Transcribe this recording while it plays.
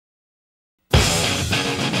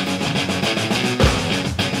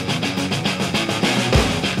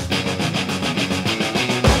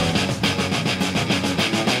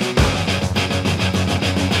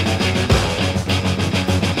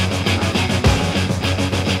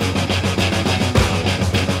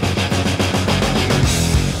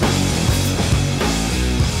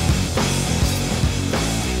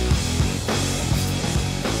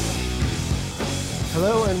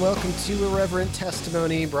to Irreverent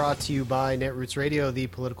Testimony, brought to you by Netroots Radio, the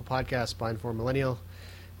political podcast by Informed Millennial.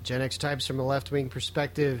 Gen X types from a left-wing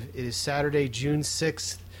perspective. It is Saturday, June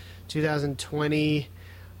 6th, 2020.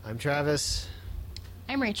 I'm Travis.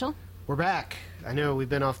 I'm Rachel. We're back. I know we've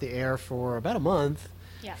been off the air for about a month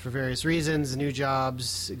for various reasons, new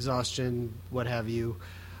jobs, exhaustion, what have you.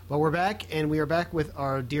 But we're back, and we are back with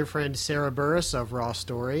our dear friend Sarah Burris of Raw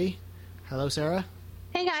Story. Hello, Sarah.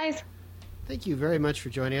 Hey, guys. Thank you very much for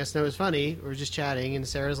joining us. Now, it was funny. We were just chatting, and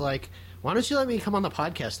Sarah's like, why don't you let me come on the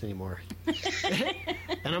podcast anymore?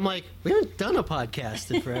 And I'm like, we haven't done a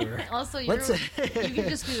podcast in forever. Also, you can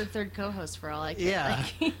just be the third co-host for all I care. Yeah.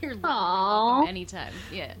 Like, you're welcome anytime.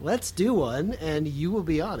 Yeah. Let's do one, and you will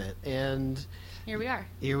be on it. And here we are.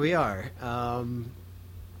 Here we are. Well,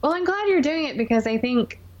 I'm glad you're doing it because I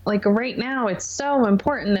think, like, right now it's so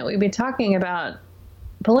important that we be talking about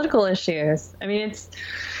political issues. I mean,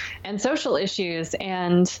 and social issues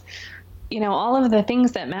and, you know, all of the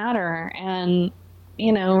things that matter. And,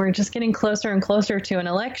 you know, we're just getting closer and closer to an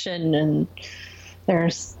election, and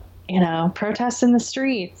there's, you know, protests in the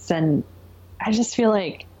streets. And I just feel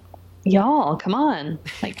like, y'all, come on.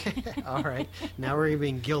 Like, all right. Now we're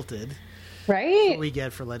being guilted. Right? That's what we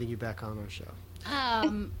get for letting you back on our show. I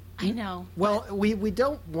know. Well, we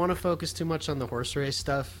don't want to focus too much on the horse race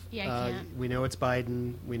stuff. Yeah, I can't. We know it's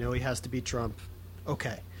Biden. We know he has to beat Trump.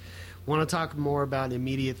 Okay. Want to talk more about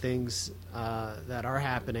immediate things that are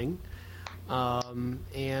happening. Sarah,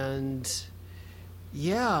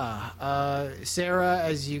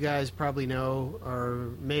 as you guys probably know or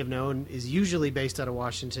may have known, is usually based out of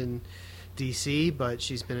Washington, D.C., but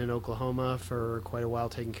she's been in Oklahoma for quite a while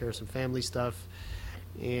taking care of some family stuff.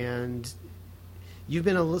 And you've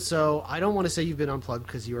been so I don't want to say you've been unplugged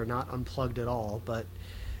because you are not unplugged at all, but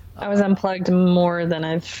I was unplugged more than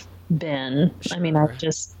I've been. Sure. I mean,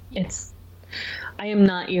 I am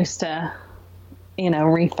not used to, you know,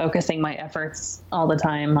 refocusing my efforts all the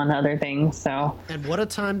time on other things. So, and what a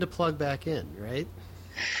time to plug back in, right?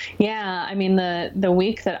 Yeah, I mean, the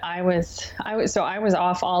week that I was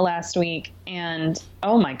off all last week, and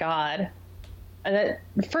oh my God,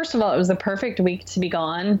 first of all, it was the perfect week to be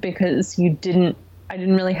gone because I didn't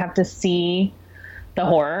really have to see the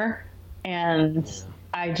horror, and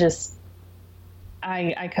I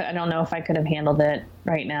don't know if I could have handled it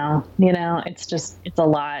right now. You know, it's a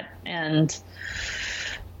lot. And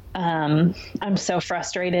I'm so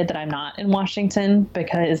frustrated that I'm not in Washington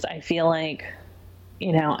because I feel like,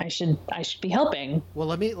 you know, I should be helping. Well,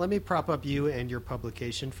 let me prop up you and your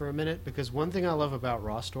publication for a minute, because one thing I love about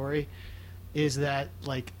Raw Story is that,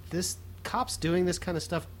 like, this cops doing this kind of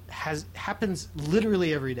stuff happens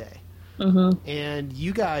literally every day. Mm-hmm. And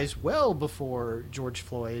you guys, well before George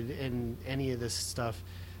Floyd and any of this stuff,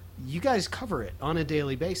 you guys cover it on a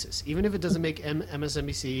daily basis. Even if it doesn't make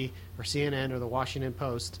MSNBC or CNN or the Washington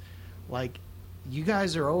Post, like, you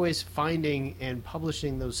guys are always finding and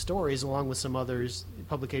publishing those stories along with some others,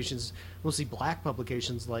 publications, mostly black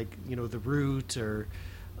publications like, you know, The Root or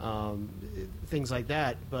things like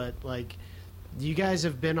that. But, like, you guys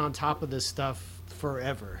have been on top of this stuff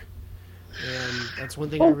forever. And that's one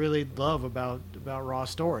thing I really love about Raw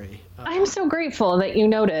Story. I'm so grateful that you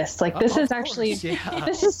noticed. Like, this is actually,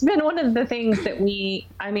 this has been one of the things that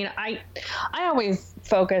I always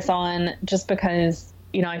focus on just because,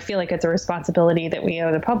 you know, I feel like it's a responsibility that we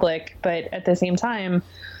owe the public. But at the same time,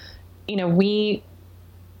 you know, we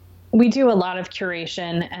do a lot of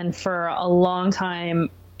curation, and for a long time,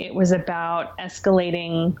 it was about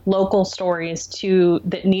escalating local stories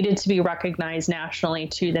that needed to be recognized nationally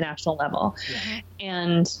to the national level. Yeah.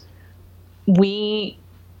 And we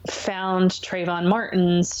found Trayvon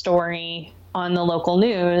Martin's story on the local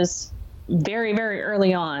news very, very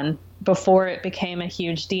early on before it became a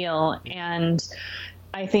huge deal. And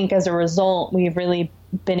I think as a result, we've really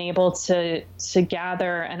been able to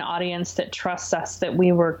gather an audience that trusts us, that we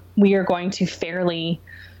are going to fairly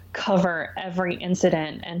cover every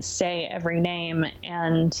incident and say every name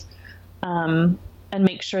and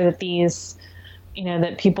make sure that these, you know,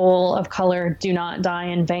 that people of color do not die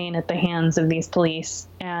in vain at the hands of these police.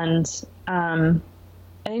 And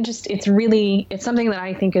it's something that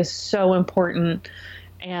I think is so important.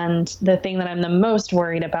 And the thing that I'm the most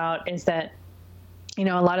worried about is that, you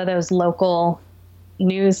know, a lot of those local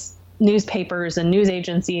newspapers and news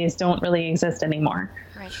agencies don't really exist anymore.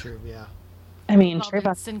 Right. Sure, yeah. I mean,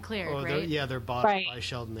 Sinclair, right? They're bought right by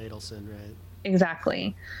Sheldon Adelson, right?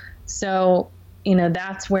 Exactly. So, you know,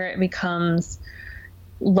 that's where it becomes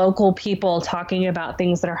local people talking about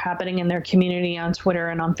things that are happening in their community on Twitter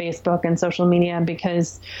and on Facebook and social media,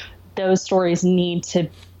 because those stories need to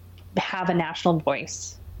have a national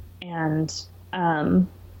voice. And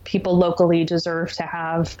people locally deserve to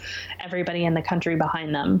have everybody in the country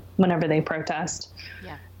behind them whenever they protest.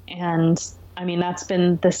 Yeah. And I mean, that's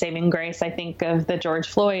been the saving grace, I think, of the George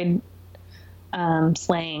Floyd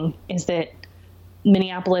slaying, is that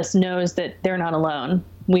Minneapolis knows that they're not alone.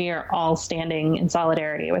 We are all standing in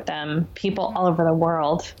solidarity with them, people all over the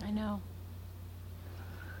world. I know.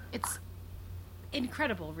 It's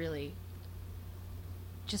incredible, really,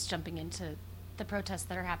 just jumping into the protests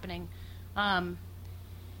that are happening.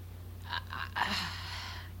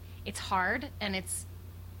 It's hard,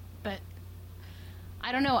 but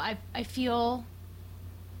I don't know. I feel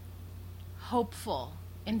hopeful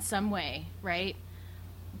in some way, right?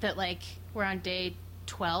 That, like, we're on day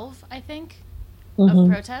 12, I think, of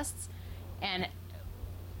protests, and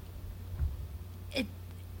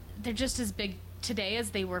they're just as big today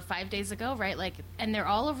as they were 5 days ago, right? Like, and they're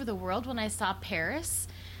all over the world. When I saw Paris,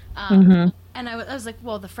 and I was like,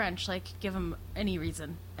 well, the French, like, give them any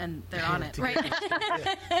reason, and they're on it, right?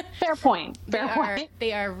 Fair point. Fair point.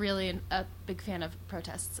 They are really a big fan of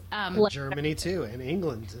protests. Germany too, and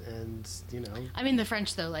England, and I mean, the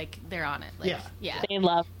French, though, like, they're on it. Like, yeah. They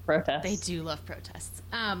love protests. They do love protests.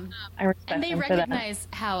 I respect and they them for recognize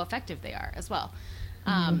how effective they are as well.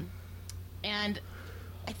 And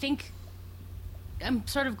I think I'm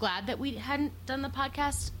sort of glad that we hadn't done the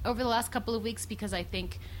podcast over the last couple of weeks, because I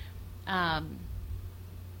think I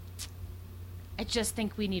just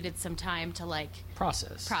think we needed some time to, like,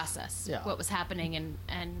 process what was happening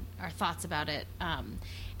and our thoughts about it.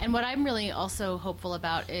 And what I'm really also hopeful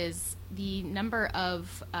about is the number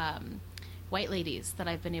of white ladies that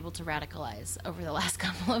I've been able to radicalize over the last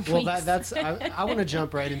couple of weeks. Well, that's I want to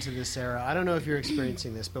jump right into this, Sarah. I don't know if you're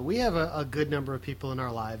experiencing this, but we have a good number of people in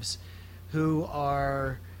our lives who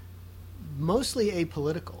are mostly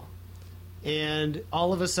apolitical. And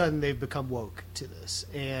all of a sudden, they've become woke to this.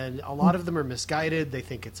 And a lot of them are misguided. They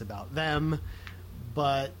think it's about them.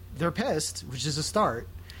 But they're pissed, which is a start.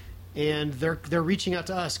 And they're reaching out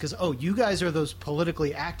to us because, oh, you guys are those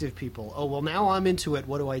politically active people. Oh, well, now I'm into it.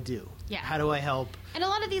 What do I do? Yeah. How do I help? And a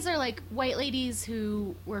lot of these are, like, white ladies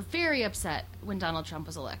who were very upset when Donald Trump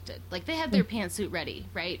was elected. Like, they had their pantsuit ready,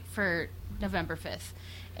 right, for November 5th.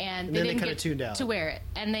 And they didn't get tuned out to wear it,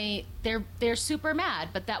 and they're super mad.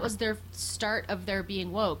 But that was their start of their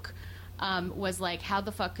being woke. Was like, how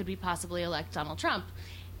the fuck could we possibly elect Donald Trump?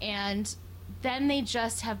 And then they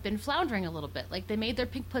just have been floundering a little bit. Like, they made their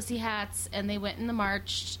pink pussy hats and they went in the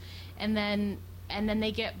march, and then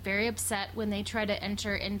they get very upset when they try to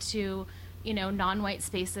enter into, non-white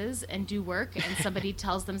spaces and do work, and somebody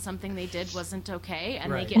tells them something they did wasn't okay,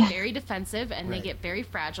 and they get very defensive, and they get very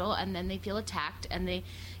fragile, and then they feel attacked, and they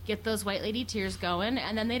get those white lady tears going,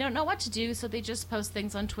 and then they don't know what to do, so they just post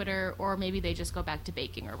things on Twitter, or maybe they just go back to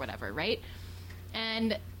baking or whatever, right?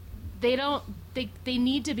 And they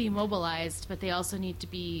need to be mobilized, but they also need to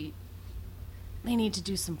do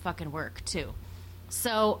some fucking work too.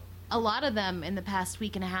 So a lot of them in the past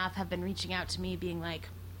week and a half have been reaching out to me being like,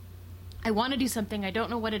 I want to do something. I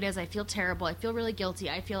don't know what it is. I feel terrible. I feel really guilty.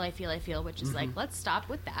 I feel, which is like, let's stop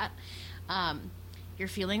with that. Your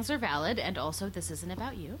feelings are valid, and also this isn't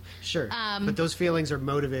about you. Sure. But those feelings are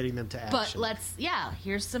motivating them to action. But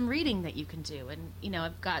here's some reading that you can do. And,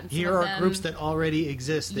 I've gotten some Here of are them. Groups that already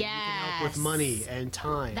exist that you can help with money and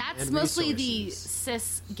time. That's and mostly resources. the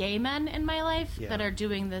cis gay men in my life that are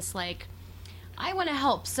doing this, like, I want to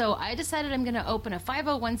help, so I decided I'm going to open a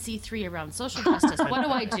 501c3 around social justice. What do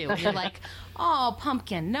I do? And you're like, oh,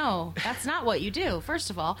 pumpkin, no, that's not what you do. First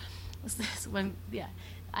of all, this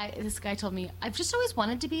guy told me, I've just always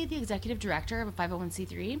wanted to be the executive director of a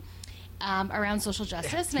 501c3 around social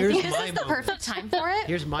justice, and I think this is the perfect time for it.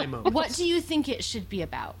 Here's my moment. What do you think it should be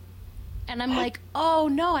about? And I'm like, oh,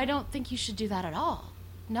 no, I don't think you should do that at all.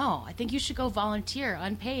 No, I think you should go volunteer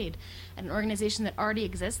unpaid at an organization that already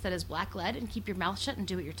exists that is black-led, and keep your mouth shut and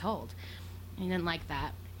do what you're told. And he didn't like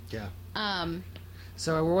that. Yeah.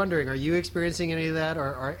 So we're wondering, are you experiencing any of that,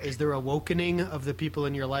 or is there a awakening of the people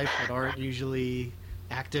in your life that aren't usually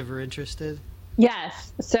active or interested?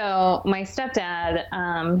 Yes. So my stepdad,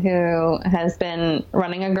 who has been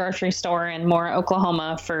running a grocery store in Moore,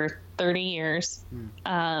 Oklahoma for 30 years,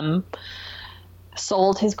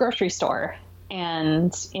 sold his grocery store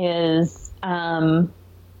and is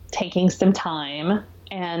taking some time.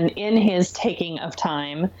 And in his taking of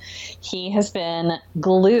time, he has been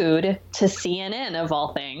glued to CNN, of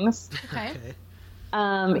all things. Okay.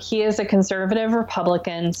 He is a conservative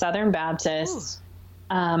Republican, Southern Baptist.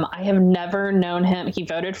 I have never known him. He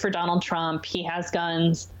voted for Donald Trump. He has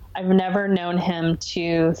guns. I've never known him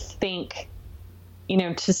to think,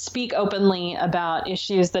 to speak openly about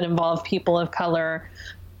issues that involve people of color,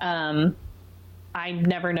 I've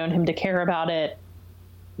never known him to care about it,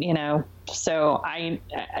 you know. So I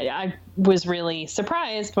was really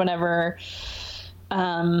surprised whenever,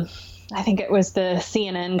 I think it was the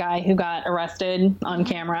CNN guy who got arrested on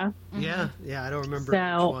camera. Yeah, I don't remember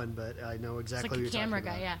which one, but I know exactly it's like who you're camera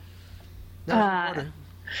talking guy, about. No,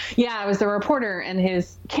 yeah, it was the reporter, and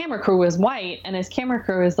his camera crew was white, and his camera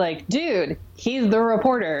crew was like, dude, he's the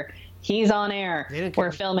reporter. He's on air.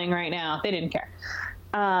 We're filming right now. They didn't care.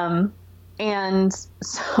 And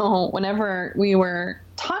so whenever we were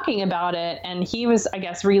talking about it, and he was, I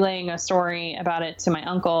guess, relaying a story about it to my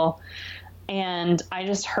uncle, and I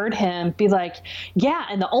just heard him be like, yeah,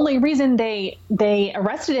 and the only reason they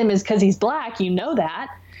arrested him is because he's black. You know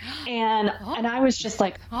that. And I was just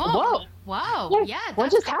like, whoa. Wow. Yeah.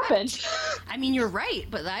 What just happened? I mean, you're right,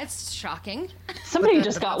 but that's shocking. Somebody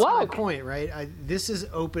just got woke. That's my point, right? This is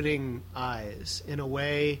opening eyes in a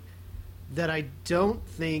way that I don't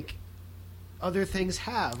think other things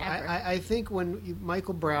have. I think when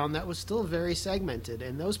Michael Brown, that was still very segmented,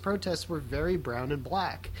 and those protests were very brown and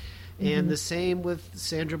black. And the same with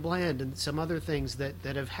Sandra Bland and some other things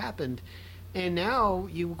that have happened. And now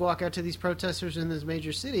you walk out to these protesters in this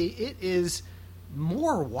major city, it is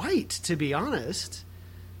more white, to be honest,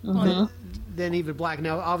 than even black.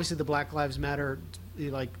 Now, obviously, the Black Lives Matter,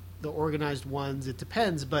 like the organized ones, it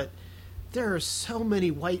depends, but there are so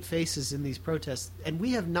many white faces in these protests, and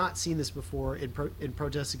we have not seen this before in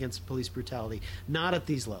protests against police brutality, not at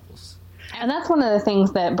these levels. And that's one of the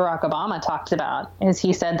things that Barack Obama talked about, is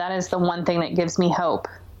he said that is the one thing that gives me hope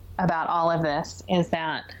about all of this, is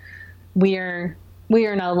that we are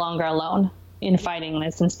no longer alone in fighting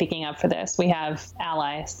this and speaking up for this. We have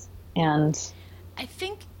allies. And I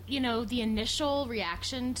think, the initial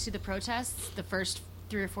reaction to the protests, the first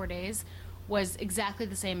 3 or 4 days, was exactly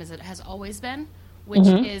the same as it has always been, which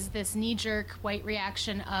is this knee-jerk white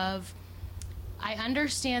reaction of, I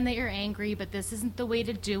understand that you're angry, but this isn't the way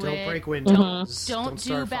to do it. Don't break windows. Don't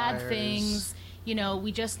do bad things.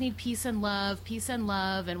 We just need peace and love,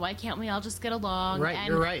 and why can't we all just get along? Right,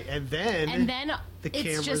 you're right. And then the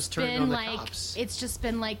cameras turned on the cops. It's just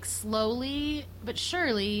been like slowly but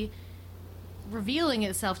surely revealing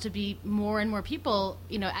itself to be more and more people,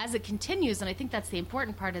 as it continues. And I think that's the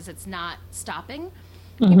important part, is it's not stopping.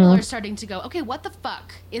 People are starting to go, okay, what the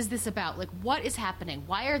fuck is this about? Like, what is happening?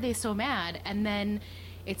 Why are they so mad? And then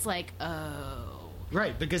it's like, oh.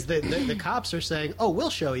 Right, because the cops are saying, oh,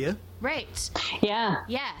 we'll show you. Right. Yeah.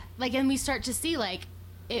 Yeah. Like, and we start to see, like,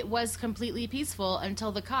 it was completely peaceful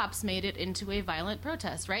until the cops made it into a violent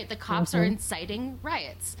protest, right? The cops are inciting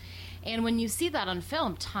riots. And when you see that on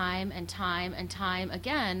film time and time and time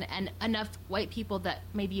again, and enough white people that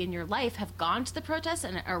maybe in your life have gone to the protest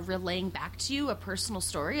and are relaying back to you a personal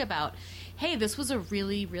story about, hey, this was a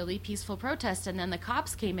really, really peaceful protest, and then the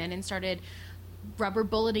cops came in and started rubber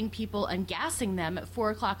bulleting people and gassing them at 4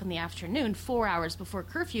 o'clock in the afternoon, 4 hours before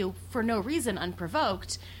curfew, for no reason,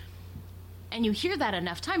 unprovoked. And you hear that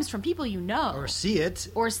enough times from people you know. Or see it.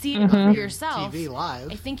 For yourself. TV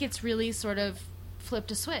live. I think it's really sort of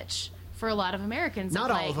flipped a switch for a lot of Americans.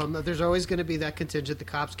 Not all of them. There's always going to be that contingent. The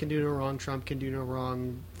cops can do no wrong. Trump can do no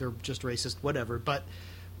wrong. They're just racist, whatever. But,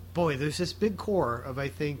 boy, there's this big core of, I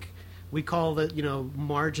think, we call the,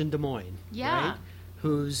 Marge in Des Moines. Yeah. Right?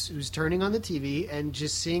 Who's turning on the TV and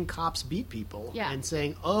just seeing cops beat people and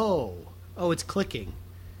saying, oh, it's clicking.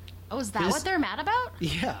 Oh, is that what they're mad about?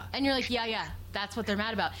 Yeah. And you're like, yeah, that's what they're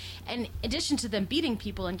mad about. And in addition to them beating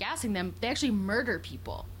people and gassing them, they actually murder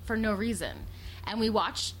people for no reason. And we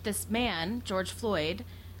watched this man, George Floyd,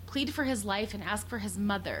 plead for his life and ask for his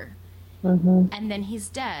mother. And then he's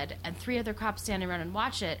dead, and 3 other cops stand around and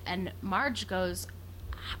watch it. And Marge goes,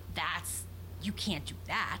 you can't do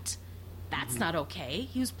that. That's not okay.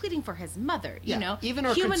 He was pleading for his mother, Even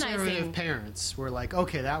our conservative parents were like,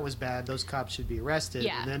 okay, that was bad. Those cops should be arrested.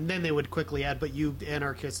 Yeah. And then they would quickly add, but you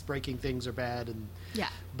anarchists breaking things are bad. And yeah.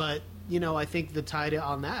 But, I think the tide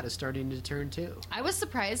on that is starting to turn too. I was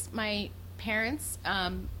surprised. My parents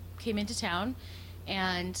came into town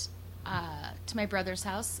and to my brother's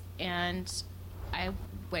house, and I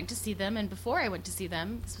went to see them. And before I went to see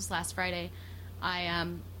them, this was last Friday, I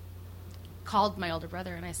called my older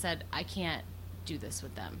brother and I said, I can't do this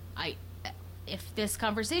with them. If this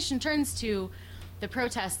conversation turns to the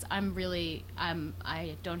protests,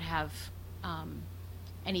 I don't have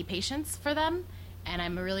any patience for them, and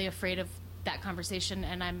I'm really afraid of that conversation,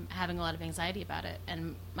 and I'm having a lot of anxiety about it.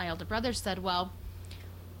 And my older brother said, well,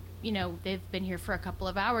 they've been here for a couple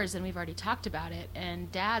of hours and we've already talked about it.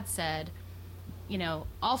 And Dad said,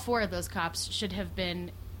 all 4 of those cops should have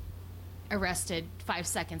been arrested 5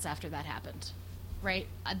 seconds after that happened, right?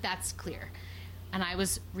 That's clear. And I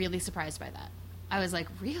was really surprised by that. I was like,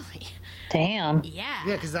 really? Damn. Yeah.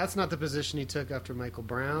 Yeah, because that's not the position he took after Michael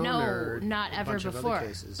Brown. No, or not ever before.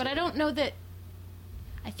 But I don't know that.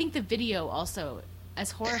 I think the video also,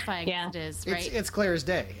 as horrifying as it is, right? It's clear as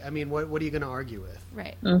day. I mean, what are you going to argue with?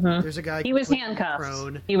 Right. Mm-hmm. There's a guy. He was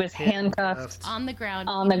handcuffed. He was handcuffed on the ground.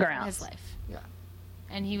 On the ground. His life. Yeah.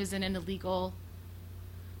 And he was in an illegal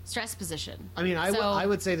stress position. I mean, I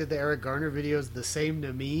would say that the Eric Garner video is the same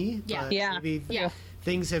to me. Yeah. But Yeah. maybe Yeah.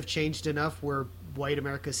 things have changed enough where white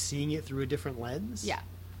America's seeing it through a different lens. Yeah.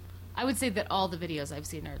 I would say that all the videos I've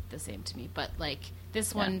seen are the same to me. But, like,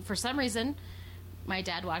 this one, for some reason, my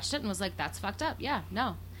dad watched it and was like, that's fucked up. Yeah,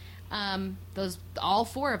 no. All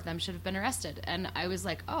 4 of them should have been arrested. And I was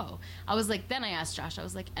like, oh. I was like, then I asked Josh, I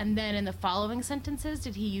was like, and then in the following sentences,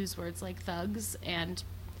 did he use words like thugs and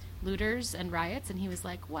looters and riots? And he was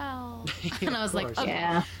like, well. And I was like, okay.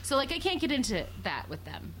 Yeah. So, like, I can't get into that with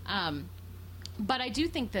them. But I do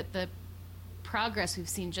think that the progress we've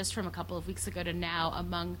seen just from a couple of weeks ago to now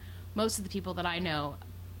among most of the people that I know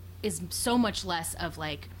is so much less of,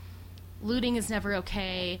 like, looting is never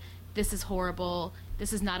okay, this is horrible,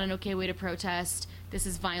 this is not an okay way to protest, this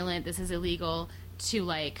is violent, this is illegal, to,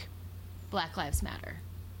 like, Black Lives Matter.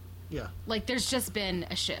 Yeah. Like, there's just been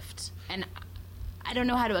a shift. And I don't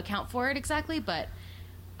know how to account for it exactly, but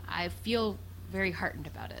I feel very heartened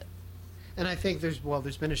about it. And I think there's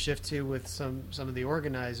been a shift, too, with some of the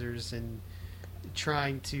organizers and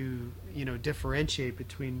trying to, differentiate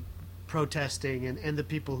between protesting and the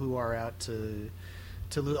people who are out to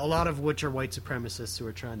a lot of which are white supremacists who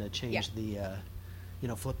are trying to change the,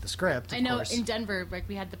 flip the script. I know in Denver, like,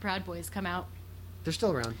 we had the Proud Boys come out. They're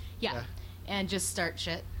still around. Yeah. And just start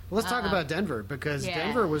shit. Well, let's talk about Denver, because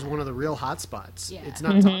Denver was one of the real hot spots. Yeah. It's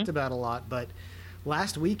not talked about a lot, but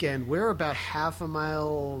last weekend, we're about half a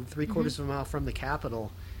mile, 3/4 of a mile from the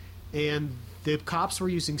Capitol, and the cops were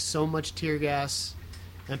using so much tear gas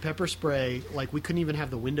and pepper spray, like, we couldn't even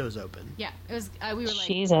have the windows open. Yeah, it was. We were like,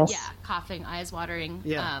 Jesus. coughing, eyes watering,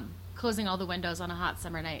 closing all the windows on a hot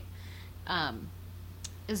summer night.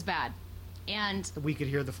 It was bad, and we could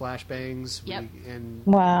hear the flashbangs. Yep.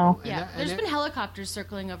 Wow. There's been helicopters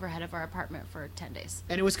circling overhead of our apartment for 10 days.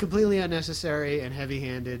 And it was completely unnecessary and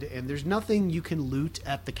heavy-handed, and there's nothing you can loot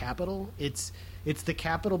at the Capitol. It's the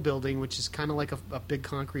Capitol building, which is kind of like a big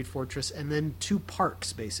concrete fortress, and then 2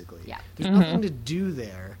 parks, basically. Yeah. There's nothing to do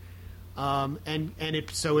there. And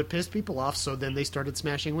it pissed people off, so then they started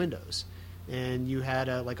smashing windows. And you had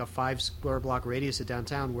a 5-square block radius of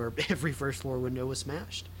downtown where every first-floor window was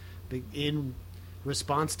smashed in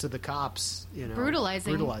response to the cops,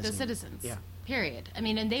 brutalizing the citizens. Yeah. Period. I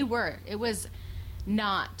mean, and it was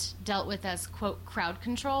not dealt with as, quote, crowd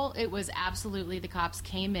control. It was absolutely the cops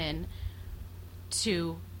came in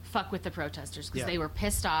to fuck with the protesters because they were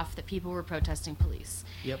pissed off that people were protesting police.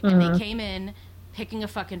 Yep. And they came in picking a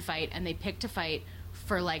fucking fight, and they picked a fight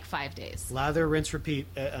for like 5 days. Lather, rinse, repeat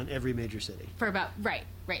on every major city. For about, right.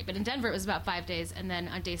 But in Denver, it was about 5 days, and then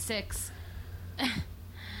on day 6,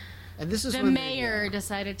 and this is the mayor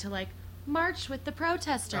decided to, like, march with the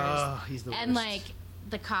protesters. Oh, he's the worst. And, like,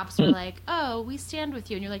 the cops were like, oh, we stand with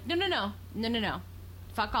you. And you're like, no.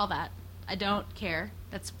 Fuck all that. I don't care.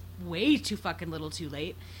 That's way too fucking little too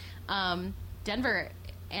late. Denver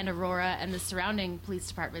and Aurora and the surrounding police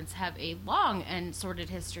departments have a long and sordid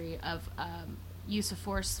history of use of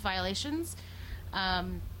force violations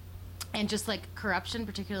and just, like, corruption,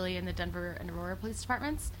 particularly in the Denver and Aurora police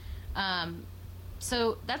departments.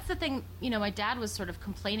 So that's the thing, my dad was sort of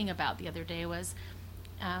complaining about the other day was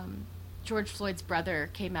George Floyd's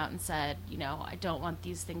brother came out and said, I don't want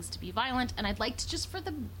these things to be violent. And I'd like to just, for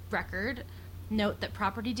the record, note that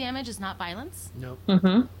property damage is not violence. Nope.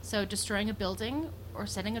 Mm-hmm. So destroying a building or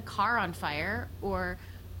setting a car on fire or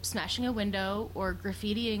smashing a window or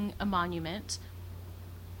graffitiing a monument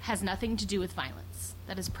has nothing to do with violence.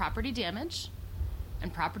 That is property damage,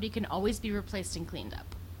 and property can always be replaced and cleaned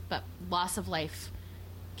up. But loss of life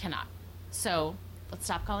cannot. So let's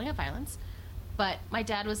stop calling it violence. But my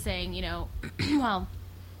dad was saying,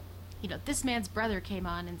 this man's brother came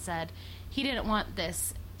on and said he didn't want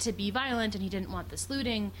this to be violent and he didn't want this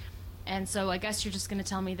looting. And so I guess you're just going to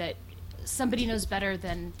tell me that somebody knows better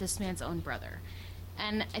than this man's own brother.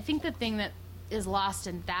 And I think the thing that is lost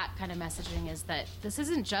in that kind of messaging is that this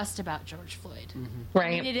isn't just about George Floyd. Mm-hmm. Right.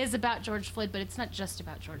 I mean, it is about George Floyd, but it's not just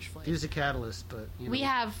about George Floyd. He was a catalyst, but we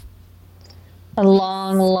have a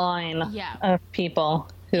long line Yeah. of people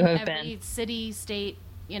who have every been. city, state,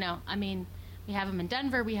 I mean, we have them in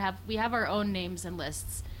Denver. We have our own names and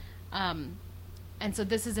lists. And so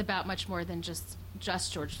this is about much more than just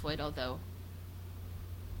George Floyd, although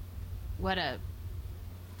of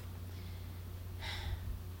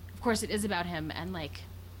of course, it is about him, and like,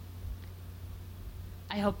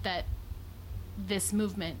 I hope that this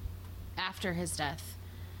movement after his death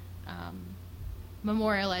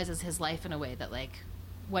memorializes his life in a way that, like,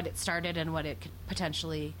 what it started and what it could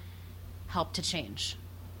potentially help to change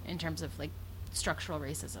in terms of, like, structural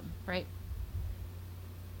racism, right?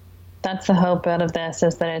 That's the hope out of this,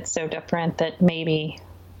 is that it's so different that maybe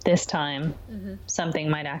this time something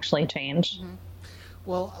might actually change.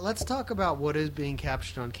 Well, let's talk about what is being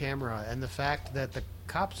captured on camera and the fact that the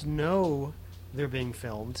cops know they're being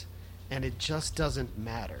filmed and it just doesn't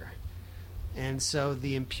matter. And so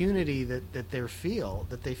the impunity that they feel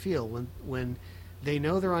when they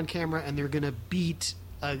know they're on camera and they're going to beat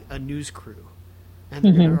a news crew and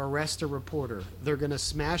they're going to arrest a reporter. They're going to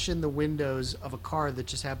smash in the windows of a car that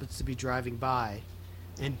just happens to be driving by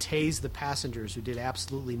and tase the passengers who did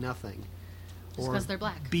absolutely nothing. Just because they're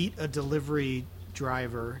black. Beat a delivery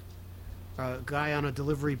driver, a guy on a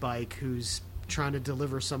delivery bike who's trying to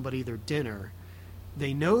deliver somebody their dinner.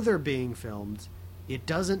 They know they're being filmed. It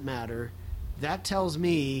doesn't matter. That tells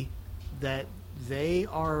me that they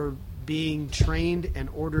are being trained and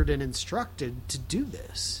ordered and instructed to do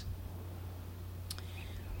this.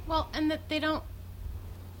 Well, and that they don't.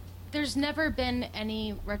 There's never been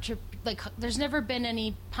any there's never been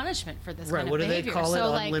any punishment for this kind of behavior. Right, what do they call it?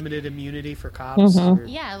 So, unlimited immunity for cops?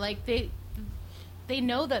 Yeah, like they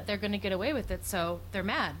know that they're going to get away with it, so they're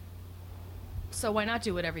mad. So why not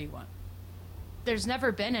do whatever you want? There's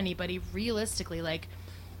never been anybody realistically like,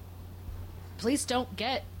 police don't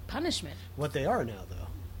get punishment. What they are now, though.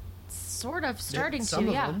 Sort of starting Some to,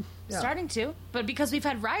 of yeah. them, yeah. Starting to, but because we've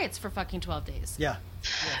had riots for fucking 12 days. Yeah.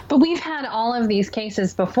 But we've had all of these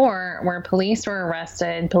cases before where police were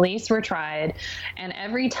arrested, police were tried, and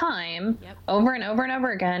every time, over and over and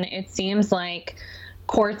over again, it seems like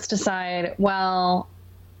courts decide, well,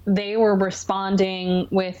 they were responding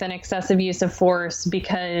with an excessive use of force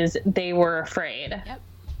because they were afraid. Yep.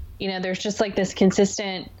 You know, there's just like this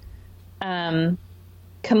consistent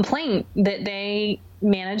complaint that they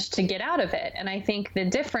managed to get out of it. And I think the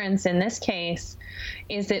difference in this case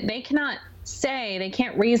is that they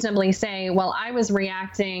can't reasonably say, well, I was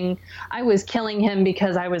killing him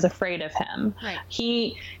because I was afraid of him. Right.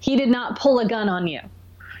 He did not pull a gun on you.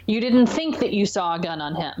 You didn't think that you saw a gun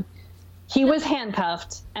on him. He was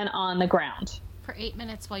handcuffed and on the ground. For 8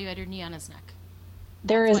 minutes while you had your knee on his neck.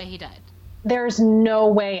 That's why he died. There's no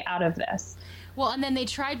way out of this. Well, and then they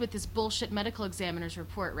tried with this bullshit medical examiner's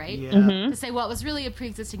report, right? Yeah. To say, well, it was really a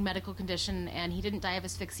pre-existing medical condition, and he didn't die of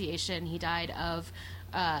asphyxiation. He died of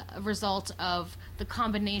a result of the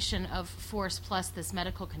combination of force plus this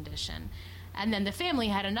medical condition. And then the family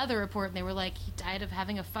had another report, and they were like, he died of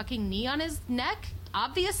having a fucking knee on his neck?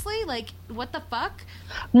 Obviously? Like, what the fuck?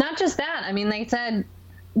 Not just that. I mean, they said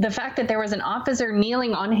the fact that there was an officer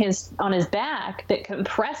kneeling on his back that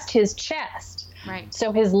compressed his chest, right,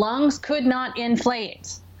 so his lungs could not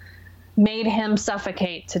inflate, made him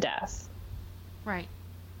suffocate to death. Right.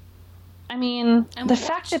 I mean, the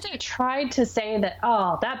fact that they tried to say that,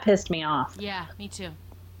 that pissed me off. Yeah, me too.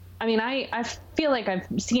 I mean, I feel like I've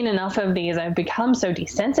seen enough of these. I've become so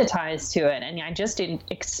desensitized to it, and I just didn't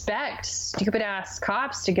expect stupid-ass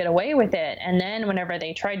cops to get away with it. And then whenever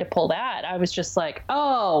they tried to pull that, I was just like,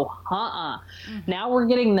 Now we're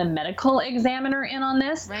getting the medical examiner in on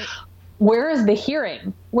this? Right. Where is the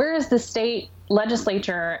hearing? Where is the state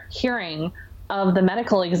legislature hearing of the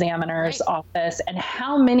medical examiner's office, and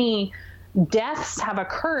how many deaths have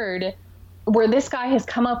occurred where this guy has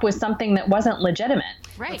come up with something that wasn't legitimate?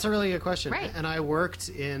 Right. That's a really good question. Right. And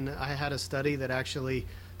I had a study that actually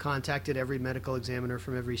contacted every medical examiner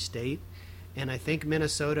from every state. And I think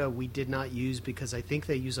Minnesota we did not use because I think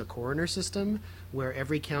they use a coroner system where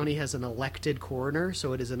every county has an elected coroner.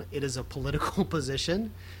 So it is a political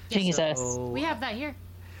position. Jesus. So, we have that here.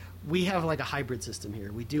 We have like a hybrid system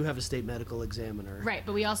here. We do have a state medical examiner. Right,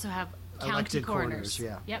 but we also have county elected coroners.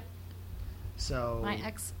 Yeah. Yep. So my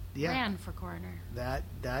ex ran for coroner. That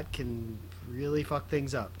can really fuck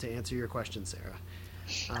things up, to answer your question, Sarah.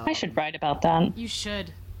 I should write about that. You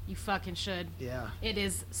should. You fucking should. Yeah. It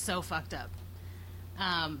is so fucked up.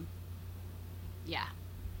 Yeah.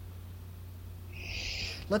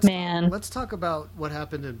 Let's talk about what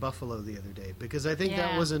happened in Buffalo the other day, because I think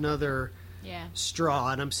that was another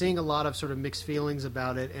straw, and I'm seeing a lot of sort of mixed feelings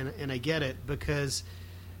about it, and I get it, because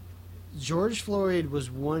George Floyd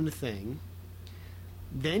was one thing.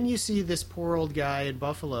 Then you see this poor old guy in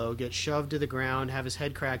Buffalo get shoved to the ground, have his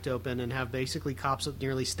head cracked open, and have basically cops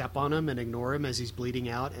nearly step on him and ignore him as he's bleeding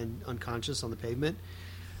out and unconscious on the pavement.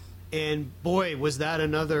 And boy, was that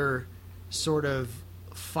another sort of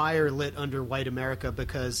fire lit under white America,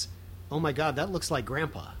 because oh my God, that looks like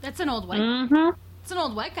Grandpa. That's an old white guy. It's an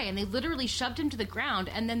old white guy, and they literally shoved him to the ground,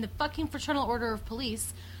 and then the fucking Fraternal Order of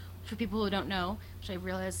Police, for people who don't know, which I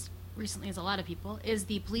realized recently is a lot of people, is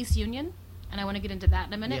the police union, and I want to get into that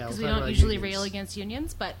in a minute, because we don't usually rail against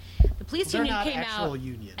unions, but the police union came out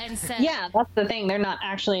and said... Yeah, that's the thing. They're not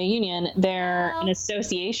actually a union. They're an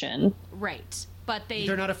association. Right. But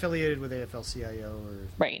they're not affiliated with AFL-CIO or...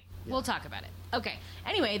 Right. Yeah. We'll talk about it. Okay.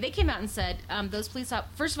 Anyway, they came out and said, those police...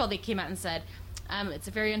 First of all, they came out and said, it's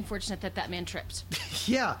very unfortunate that man tripped.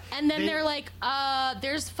 Yeah. And then they're like,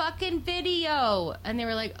 there's fucking video. And they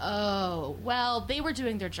were like, oh, well, they were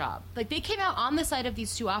doing their job. Like, they came out on the side of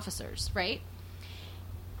these two officers, right?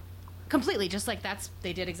 Completely, just like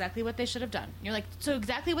they did exactly what they should have done. You're like, so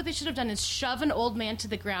exactly what they should have done is shove an old man to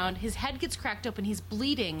the ground, his head gets cracked open, he's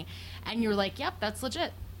bleeding, and you're like, yep, that's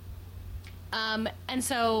legit. And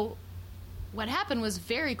so what happened was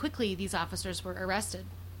very quickly these officers were arrested.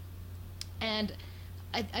 And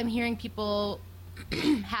I'm hearing people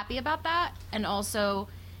happy about that, and also,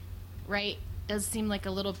 right, does seem like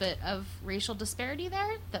a little bit of racial disparity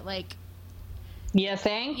there, that like, you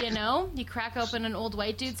think? You know, you crack open an old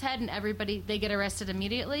white dude's head and they get arrested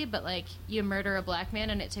immediately, but like you murder a black man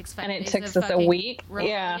and it takes 5 days. And it takes us a week.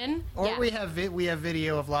 Rebellion. Yeah. Or we have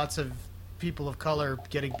video of lots of people of color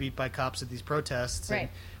getting beat by cops at these protests. Right.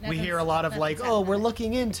 And we hear a lot of like, oh, we're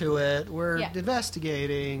looking into it, we're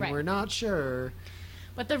investigating, we're not sure.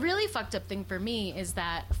 But the really fucked up thing for me is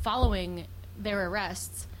that following their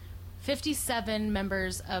arrests, 57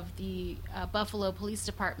 members of the Buffalo Police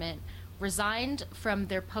Department resigned from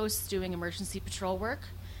their posts doing emergency patrol work,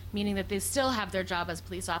 meaning that they still have their job as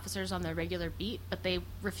police officers on their regular beat, but they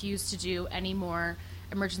refuse to do any more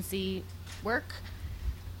emergency work.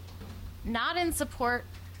 Not in support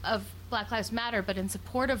of Black Lives Matter, but in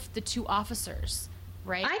support of the two officers,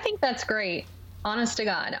 right? I think that's great. Honest to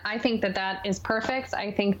God. I think that is perfect.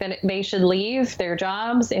 I think that they should leave their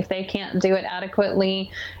jobs if they can't do it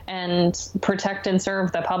adequately and protect and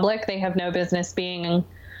serve the public. They have no business being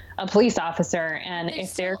a police officer, and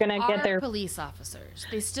if they're going to get their police officers,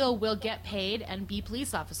 they still will get paid and be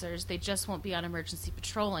police officers. They just won't be on emergency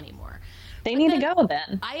patrol anymore. They need to go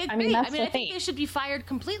then. I agree. I think they should be fired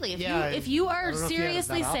completely. If you are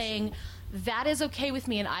seriously saying that is okay with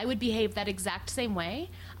me and I would behave that exact same way,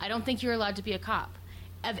 I don't think you're allowed to be a cop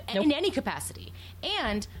in any capacity.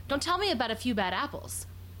 And don't tell me about a few bad apples.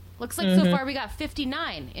 Looks like so far we got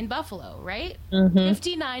 59 in Buffalo, right?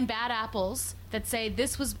 59 bad apples that say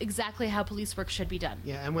this was exactly how police work should be done.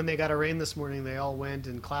 Yeah, and when they got a rain this morning, they all went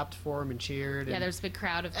and clapped for him and cheered. Yeah, there's a big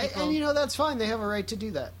crowd of people. And you know, that's fine. They have a right to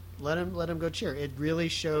do that. Let them go cheer. It really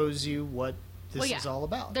shows you what this is all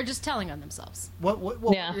about. They're just telling on themselves. What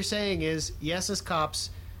you're saying is, yes, as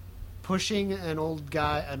cops, pushing an old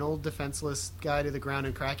defenseless guy to the ground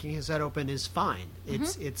and cracking his head open is fine.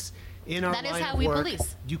 It's in our line of work. That is how we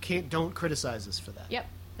police. Don't criticize us for that. Yep.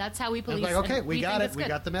 That's how we police. Like, okay, we got it. We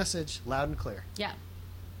got the message loud and clear. Yeah.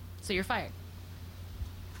 So you're fired.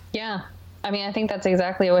 Yeah. I mean, I think that's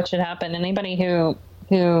exactly what should happen. Anybody who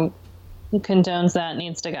condones that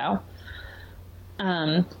needs to go.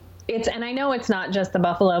 And I know it's not just the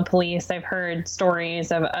Buffalo police. I've heard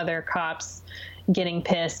stories of other cops getting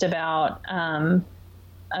pissed about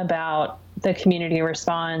the community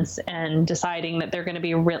response and deciding that they're going to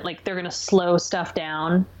be they're going to slow stuff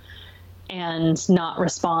down and not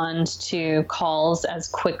respond to calls as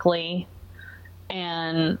quickly.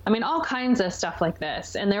 And I mean, all kinds of stuff like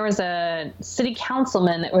this. And there was a city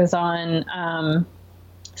councilman that was on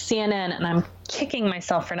CNN, and I'm kicking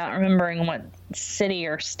myself for not remembering what city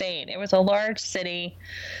or state. It was a large city.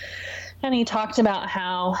 And he talked about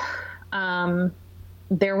how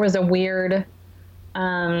there was a weird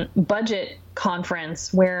budget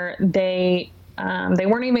conference where they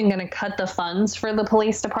weren't even going to cut the funds for the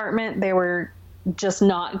police department. They were just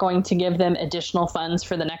not going to give them additional funds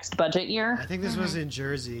for the next budget year. I think this was in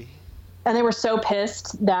Jersey. And they were so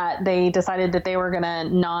pissed that they decided that they were going to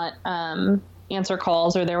not answer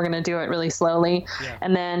calls, or they were going to do it really slowly. Yeah.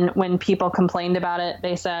 And then when people complained about it,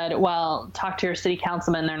 they said, well, talk to your city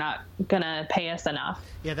councilman. They're not going to pay us enough.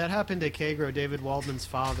 Yeah, that happened at Kagro. David Waldman's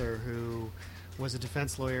father, who was a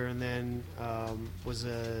defense lawyer and then was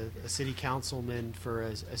a city councilman for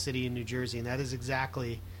a city in New Jersey. And that is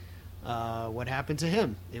exactly what happened to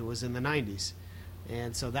him. It was in the 90s.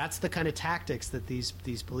 And so that's the kind of tactics that these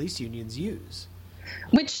police unions use.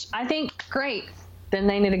 Which I think, great. Then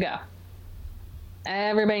they need to go.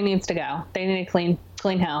 Everybody needs to go. They need a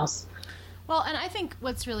clean house. Well, and I think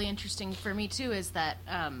what's really interesting for me, too, is that,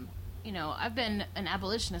 I've been an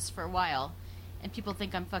abolitionist for a while, and people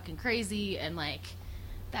think I'm fucking crazy and, like,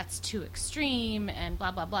 that's too extreme and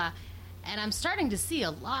blah, blah, blah. And I'm starting to see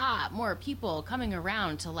a lot more people coming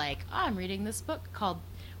around to like, oh, I'm reading this book called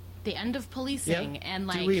The End of Policing. Yep. And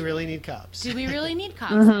like, do we really need cops? Do we really need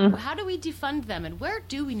cops? How do we defund them? And where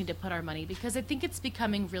do we need to put our money? Because I think it's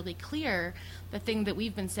becoming really clear, the thing that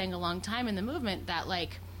we've been saying a long time in the movement, that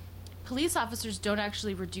like police officers don't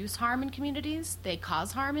actually reduce harm in communities. They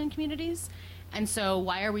cause harm in communities. And so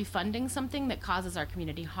why are we funding something that causes our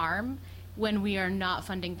community harm when we are not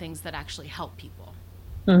funding things that actually help people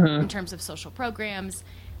in terms of social programs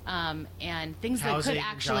and things housing, that could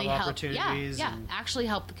actually help, and actually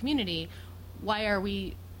help the community? Why are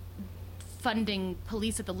we funding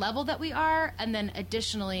police at the level that we are? And then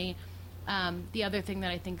additionally, the other thing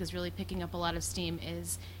that I think is really picking up a lot of steam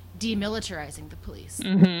is demilitarizing the police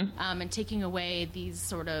and taking away these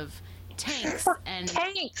sort of tanks and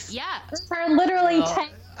tanks. Yeah, those are literally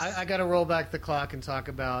tanks. I got to roll back the clock and talk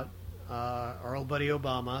about our old buddy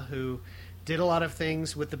Obama, who did a lot of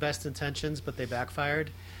things with the best intentions, but they backfired.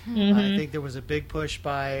 I think there was a big push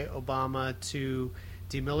by Obama to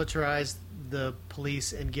demilitarize the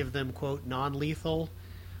police and give them, quote, non-lethal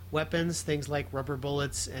weapons, things like rubber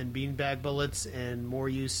bullets and beanbag bullets and more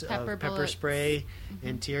use of pepper spray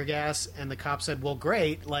and tear gas. And the cops said, well,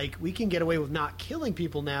 great, like we can get away with not killing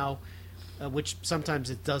people now, which sometimes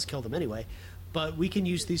it does kill them anyway, but we can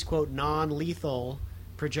use these, quote, non-lethal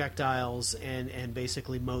projectiles and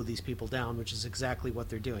basically mow these people down, which is exactly what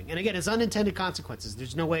they're doing. And again, it's unintended consequences.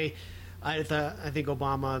 There's no way, I think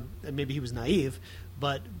Obama, maybe he was naive,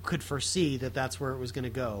 but could foresee that that's where it was going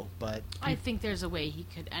to go. But I think there's a way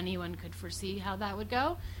anyone could foresee how that would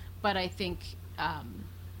go, but I think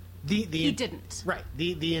he didn't. Right.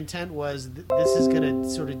 The intent was this is going to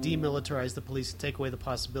sort of demilitarize the police and take away the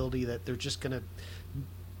possibility that they're just going to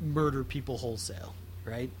murder people wholesale.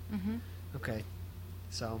 Right. Okay.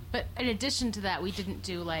 So, but in addition to that, we didn't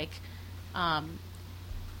do like,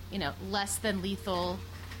 less than lethal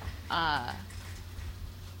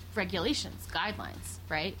regulations, guidelines,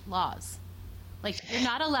 right? Laws. Like, you're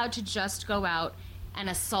not allowed to just go out and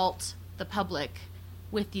assault the public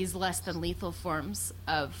with these less than lethal forms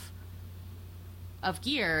of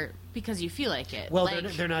gear because you feel like it. Well,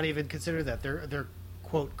 like, they're not even considered that. They're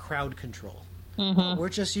quote crowd control. We're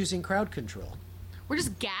just using crowd control. We're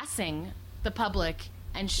just gassing the public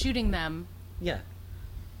and shooting them. Yeah.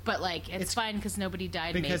 But, like, it's fine because nobody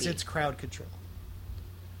died, because maybe. It's crowd control.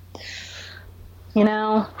 You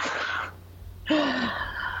know,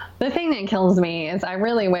 the thing that kills me is I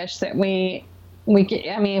really wish that we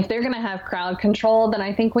I mean, if they're going to have crowd control, then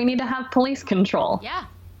I think we need to have police control. Yeah.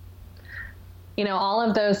 You know, all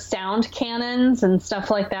of those sound cannons and stuff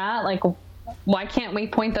like that, like, why can't we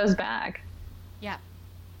point those back? Yeah.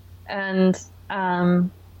 And, I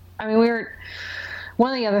mean,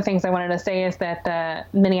 one of the other things I wanted to say is that the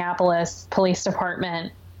Minneapolis Police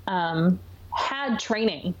Department had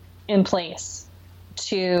training in place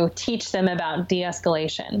to teach them about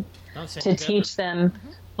de-escalation, to teach them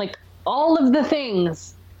like all of the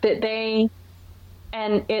things that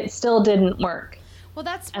and it still didn't work. Well,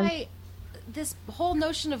 that's why this whole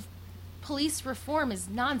notion of police reform is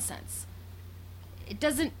nonsense. It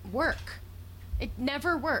doesn't work. It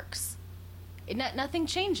never works. Nothing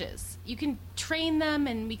changes. You can train them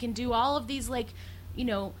and we can do all of these, like,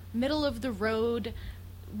 middle of the road.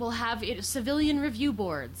 We'll have civilian review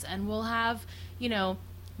boards and we'll have,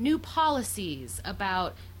 new policies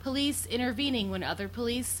about police intervening when other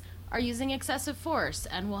police are using excessive force.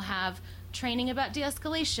 And we'll have training about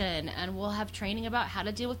de-escalation and we'll have training about how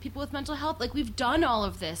to deal with people with mental health. Like, we've done all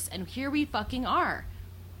of this and here we fucking are.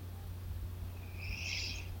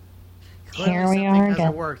 Here we are again.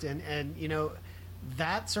 Hasn't worked, and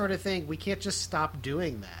that sort of thing. We can't just stop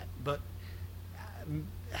doing that. But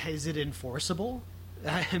is it enforceable?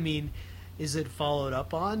 I mean, is it followed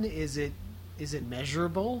up on? Is it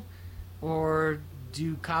measurable, or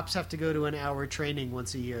do cops have to go to an hour training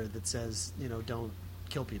once a year that says don't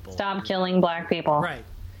kill people, stop killing black people? Right.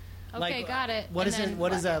 Okay, got it. What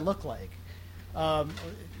does that look like?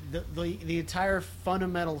 The entire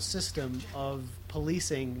fundamental system of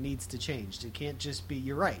policing needs to change. It can't just be.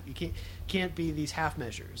 You're right. You can't be these half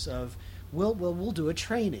measures of we'll do a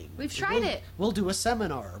training. We've tried it. We'll do a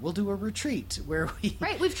seminar. We'll do a retreat where we.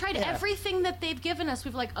 Right. We've tried everything that they've given us.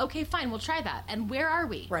 We've like, okay, fine, we'll try that. And where are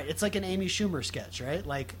we? Right. It's like an Amy Schumer sketch, right?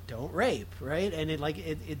 Like, don't rape, right? And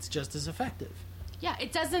it's just as effective. Yeah,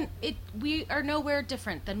 it doesn't. We are nowhere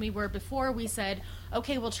different than we were before. We said,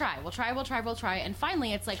 okay, we'll try, and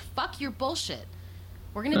finally, it's like, fuck your bullshit.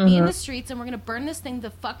 We're gonna be in the streets and we're gonna burn this thing the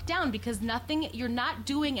fuck down because you're not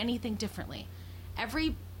doing anything differently.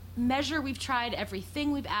 Every measure we've tried,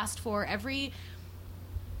 everything we've asked for, every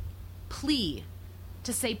plea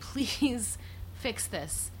to say, please fix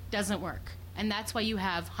this, doesn't work. And that's why you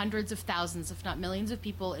have hundreds of thousands, if not millions of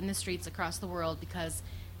people in the streets across the world, because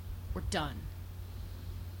we're done.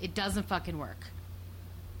 It doesn't fucking work.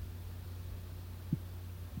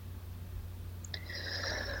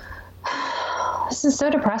 This is so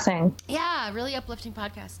depressing. Yeah, really uplifting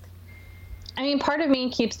podcast. I mean, part of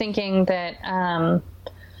me keeps thinking that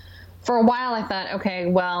for a while I thought, okay,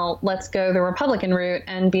 well, let's go the Republican route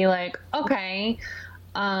and be like, okay,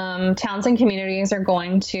 towns and communities are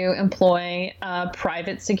going to employ a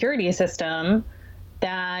private security system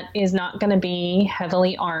that is not going to be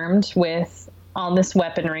heavily armed with all this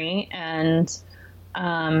weaponry, and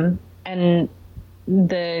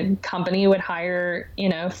the company would hire,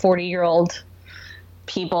 40-year-old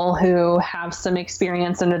people who have some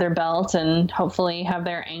experience under their belt and hopefully have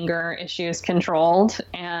their anger issues controlled,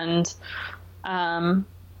 and and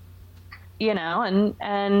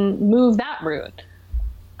move that route.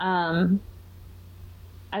 I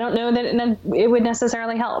don't know that it would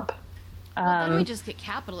necessarily help. Well, then we just get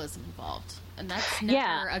capitalism involved, and that's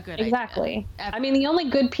never a good idea. Ever. I mean, the only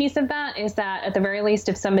good piece of that is that at the very least,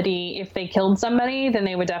 if they killed somebody, then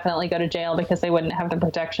they would definitely go to jail because they wouldn't have the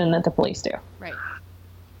protection that the police do. Right.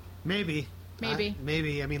 Maybe.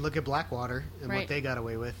 Maybe. I mean, look at Blackwater and what they got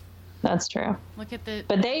away with. That's true. Look at the.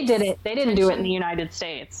 But they did it. They didn't do it in the United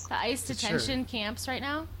States. The ICE detention camps right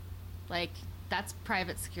now, that's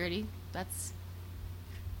private security. That's,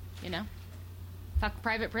 fuck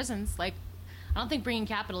private prisons. I don't think bringing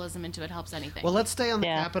capitalism into it helps anything. Well, let's stay on the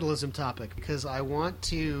capitalism topic, because I want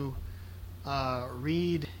to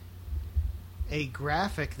read a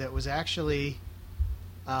graphic that was actually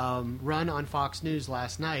run on Fox News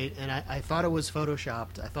last night, and I thought it was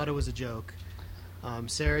photoshopped. I thought it was a joke.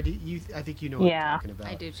 Sarah, I think you know what I'm talking about.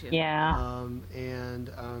 I do too. Yeah. I'm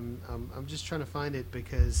just trying to find it,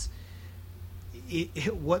 because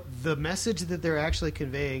what the message that they're actually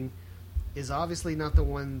conveying is obviously not the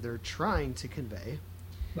one they're trying to convey.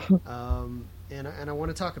 And I want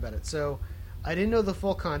to talk about it. So I didn't know the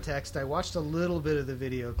full context. I watched a little bit of the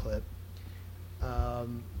video clip.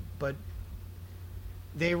 But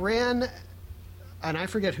they ran, and I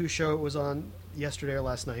forget whose show it was on yesterday or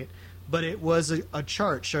last night, but it was a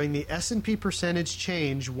chart showing the S&P percentage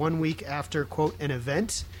change 1 week after, quote, an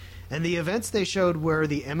event. And the events they showed were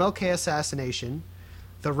the MLK assassination,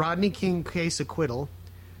 the Rodney King case acquittal,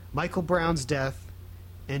 Michael Brown's death,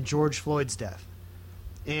 and George Floyd's death.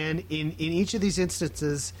 And in each of these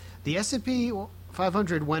instances, the S&P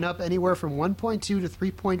 500 went up anywhere from 1.2 to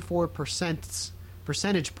 3.4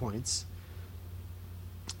 percentage points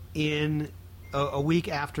in a week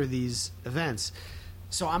after these events.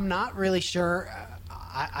 So I'm not really sure.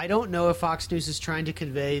 I don't know if Fox News is trying to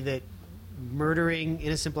convey that murdering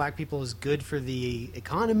innocent black people is good for the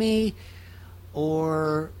economy,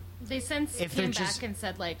 or they since came back and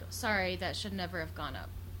said, sorry, that should never have gone up.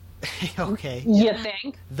 Okay. You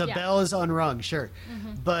think? The bell is unrung, sure.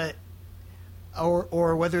 Mm-hmm. But,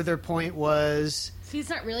 or whether their point was... See, it's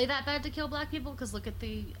not really that bad to kill black people, because look at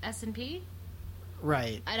the S&P.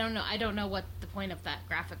 Right. I don't know what the point of that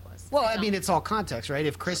graphic was. Well, I mean, it's all context, right?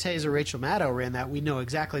 If Chris Hayes or Rachel Maddow ran that, we know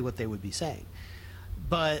exactly what they would be saying.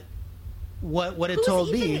 But what it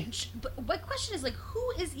told me... But my question is,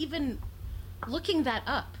 who is even looking that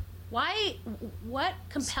up? Why? What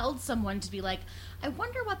compelled someone to be like, I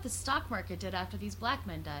wonder what the stock market did after these black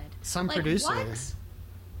men died? Some producer. What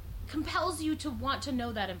compels you to want to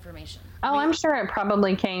know that information? Oh, I'm sure it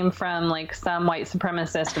probably came from some white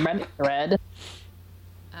supremacist Reddit thread.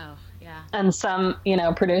 Oh, yeah. And some,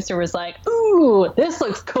 producer was like, ooh, this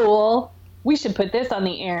looks cool. We should put this on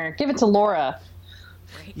the air. Give it to Laura.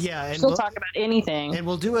 Right. Yeah. And she'll talk about anything. And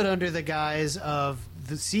we'll do it under the guise of,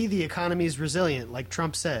 the economy is resilient, like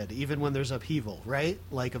Trump said, even when there's upheaval, right?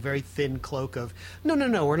 Like a very thin cloak of,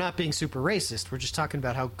 no, we're not being super racist. We're just talking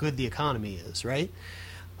about how good the economy is, right?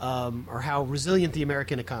 Or how resilient the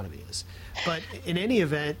American economy is. But in any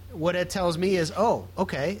event, what it tells me is, oh,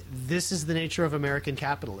 okay, this is the nature of American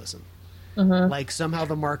capitalism. Mm-hmm. Somehow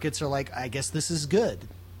the markets are like, I guess this is good.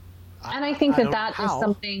 And I think that is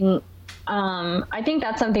something... I think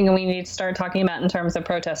that's something we need to start talking about in terms of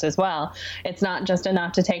protest as well. It's not just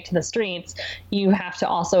enough to take to the streets. You have to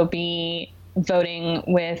also be voting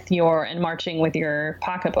with and marching with your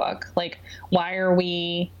pocketbook. Why are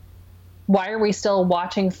we still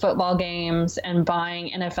watching football games and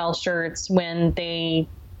buying NFL shirts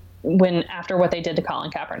after what they did to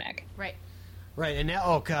Colin Kaepernick? Right, and now,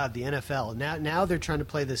 oh God, the NFL. Now they're trying to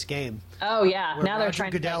play this game. Oh yeah, now they're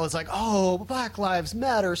trying. Goodell is like, oh, Black Lives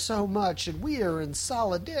Matter so much, and we are in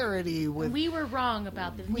solidarity with. We were wrong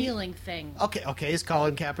about the kneeling thing. Okay, is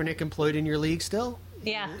Colin Kaepernick employed in your league still?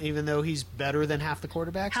 Yeah. Even though he's better than half the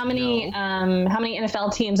quarterbacks. How many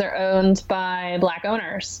NFL teams are owned by black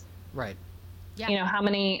owners? Right. Yeah. You know, how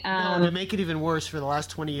many... to make it even worse, for the last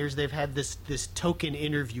 20 years, they've had this token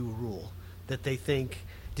interview rule that they think...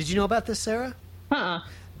 Did you know about this, Sarah? Uh-uh.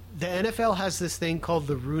 The NFL has this thing called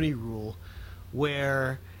the Rooney Rule,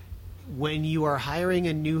 where when you are hiring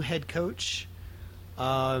a new head coach,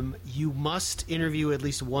 you must interview at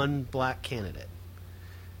least one black candidate.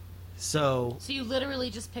 So you literally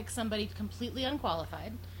just pick somebody completely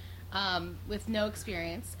unqualified, with no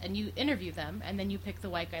experience, and you interview them, and then you pick the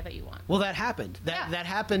white guy that you want. Well, that happened. That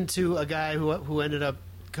happened to a guy who ended up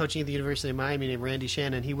coaching at the University of Miami named Randy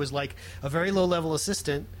Shannon. He was like a very low-level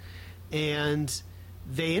assistant, and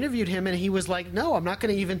they interviewed him, and he was like, no, I'm not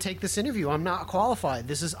going to even take this interview. I'm not qualified.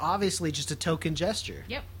 This is obviously just a token gesture.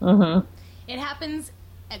 Yep. Mm-hmm. It happens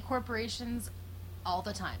at corporations all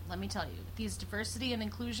the time, let me tell you. These diversity and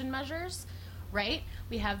inclusion measures, right?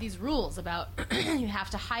 We have these rules about you have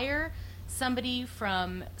to hire somebody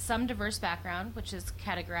from some diverse background, which is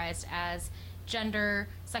categorized as gender,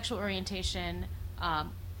 sexual orientation,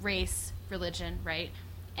 race, religion, right?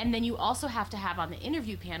 And then you also have to have on the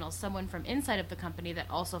interview panel someone from inside of the company that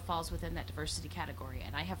also falls within that diversity category.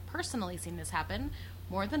 And I have personally seen this happen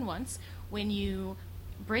more than once when you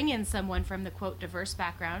bring in someone from the, quote, diverse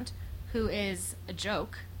background who is a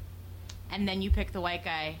joke, and then you pick the white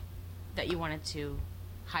guy that you wanted to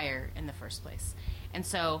hire in the first place. And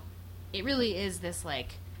so it really is this,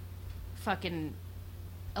 like, fucking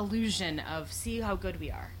illusion of see how good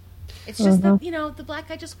we are. It's just that, you know, the black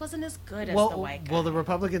guy just wasn't as good as the white guy. Well, the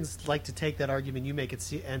Republicans like to take that argument you make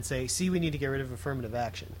and say, see, we need to get rid of affirmative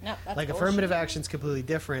action. No, that's like, bullshit. affirmative action's completely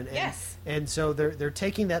different. And, yes. And so they're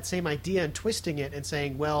taking that same idea and twisting it and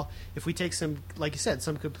saying, well, if we take some, like you said,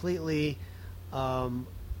 some completely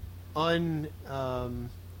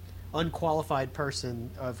unqualified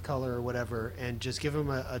person of color or whatever, and just give them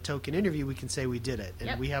a token interview, we can say we did it.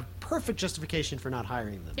 And we have perfect justification for not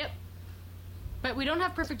hiring them. Yep. But we don't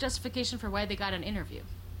have perfect justification for why they got an interview.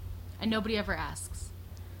 And nobody ever asks.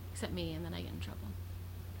 Except me, and then I get in trouble.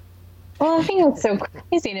 Well, the thing that's so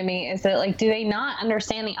crazy to me is that, like, do they not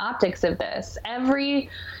understand the optics of this?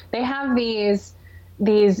 They have these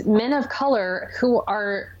men of color who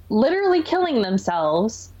are literally killing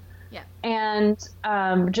themselves. Yeah. And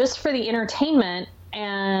just for the entertainment,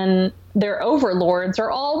 and their overlords are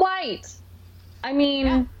all white. I mean...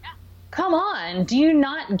 Yeah. Come on, do you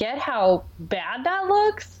not get how bad that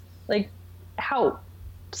looks? Like, how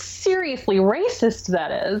seriously racist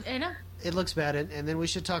that is. I know. It looks bad, and then we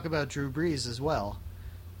should talk about Drew Brees as well.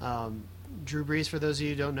 Drew Brees, for those of you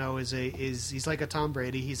who don't know, is he's like a Tom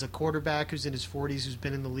Brady. He's a quarterback who's in his 40s, who's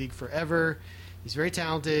been in the league forever. He's very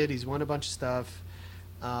talented. He's won a bunch of stuff.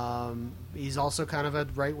 He's also kind of a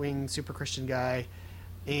right-wing super Christian guy.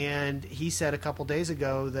 And he said a couple days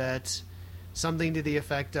ago that something to the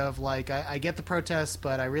effect of, like, I get the protests,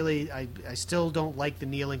 but I still don't like the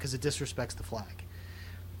kneeling because it disrespects the flag.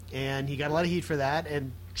 And he got a lot of heat for that,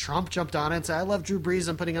 and Trump jumped on it and said, I love Drew Brees,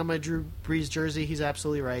 I'm putting on my Drew Brees jersey, he's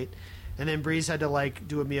absolutely right. And then Brees had to, like,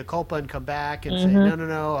 do a mea culpa and come back and say, no,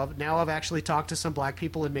 now I've actually talked to some black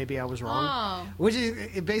people and maybe I was wrong. Oh. Which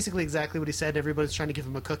is basically exactly what he said. Everybody's trying to give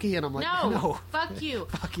him a cookie, and I'm like, no. Fuck you.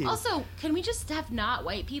 Fuck you. Also, can we just have not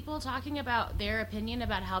white people talking about their opinion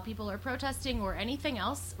about how people are protesting or anything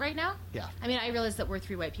else right now? Yeah. I mean, I realize that we're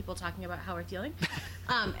three white people talking about how we're feeling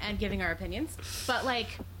and giving our opinions. But,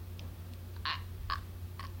 like,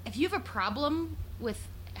 if you have a problem with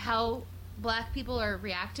how black people are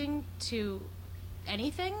reacting to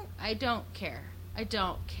anything, I don't care. I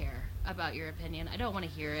don't care about your opinion. I don't want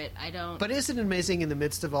to hear it. I don't. But isn't it amazing in the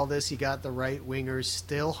midst of all this, you got the right wingers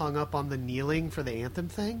still hung up on the kneeling for the anthem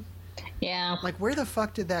thing? Yeah. Like, where the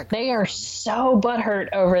fuck did that come They are from? so butthurt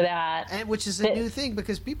over that. And which is a new thing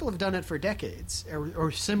because people have done it for decades or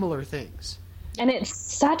similar things. And it's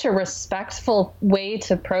such a respectful way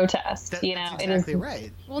to protest. That's it exactly is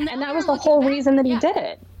right. Well, and that was the whole reason that he did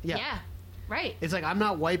it. Yeah. Right. It's like, I'm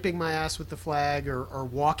not wiping my ass with the flag or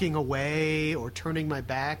walking away or turning my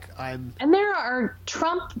back. And there are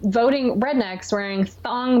Trump voting rednecks wearing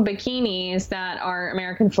thong bikinis that are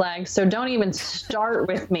American flags, so don't even start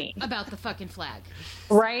with me. About the fucking flag.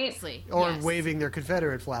 Right? Seriously. Or yes. waving their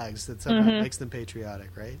Confederate flags that somehow makes them patriotic,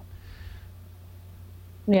 right?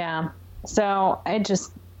 Yeah. So it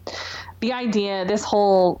just... The idea, this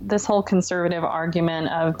whole conservative argument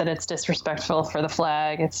of that it's disrespectful for the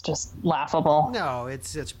flag, it's just laughable. No, it's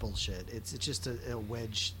such bullshit. It's just a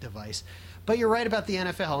wedge device. But you're right about the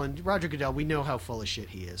NFL, and Roger Goodell, we know how full of shit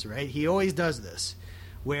he is, right? He always does this,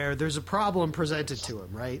 where there's a problem presented to him,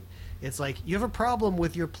 right? It's like, you have a problem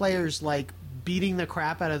with your players, like, beating the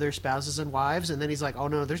crap out of their spouses and wives, and then he's like, oh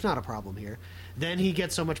no, there's not a problem here. Then he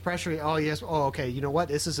gets so much pressure, oh yes, oh okay, you know what,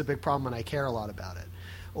 this is a big problem and I care a lot about it.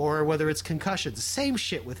 Or whether it's concussions, same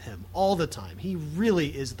shit with him all the time. He really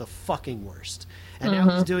is the fucking worst. And now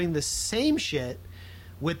he's doing the same shit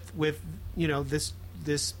with you know, this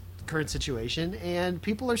current situation, and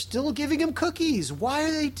people are still giving him cookies. Why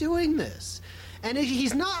are they doing this? And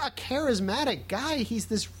he's not a charismatic guy. He's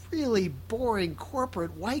this really boring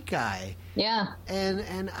corporate white guy. Yeah.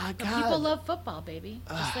 And God. People love football, baby,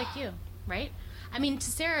 just like you, right? I mean,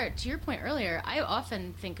 to your point earlier, I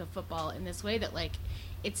often think of football in this way, that like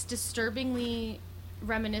it's disturbingly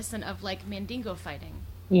reminiscent of like Mandingo fighting.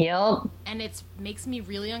 Yep. And it makes me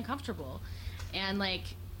really uncomfortable. And like,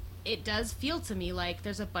 it does feel to me like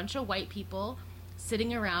there's a bunch of white people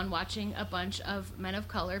sitting around watching a bunch of men of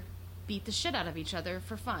color beat the shit out of each other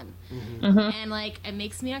for fun. And like, it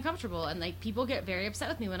makes me uncomfortable. And like, people get very upset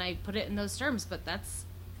with me when I put it in those terms, but that's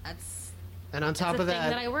and on top of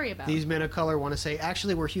that, I worry about. These men of color want to say,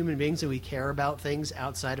 actually, we're human beings and we care about things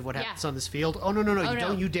outside of what happens on this field. Oh no,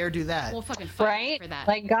 don't you dare do that. We'll fucking fight for that.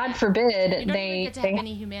 Like, God forbid you don't even get to have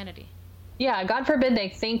any humanity. Yeah, God forbid they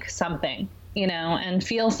think something, you know, and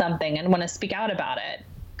feel something and want to speak out about it.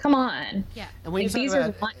 Come on. Yeah. And when these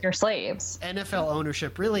are not your slaves. NFL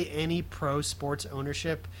ownership, really any pro sports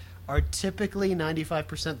ownership, are typically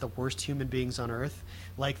 95% the worst human beings on earth.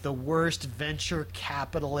 Like the worst venture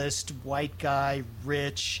capitalist, white guy,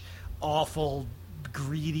 rich, awful,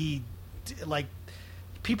 greedy, like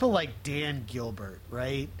people like Dan Gilbert,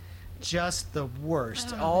 right? Just the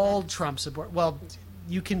worst. All Trump support. Well,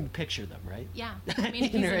 you can picture them, right? Yeah. I mean,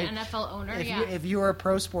 if he's an NFL owner, if you're a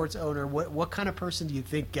pro sports owner, what kind of person do you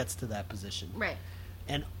think gets to that position? Right.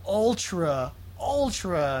 An ultra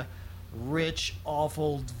rich,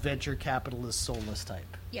 awful venture capitalist, soulless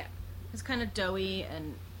type. Yeah. He's kind of doughy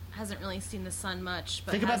and hasn't really seen the sun much,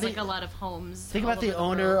 but has like a lot of homes. Think about the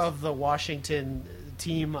owner of the Washington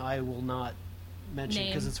team I will not mention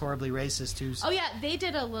because it's horribly racist. Oh yeah, they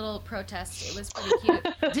did a little protest. It was pretty cute.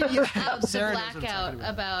 Did you? The blackout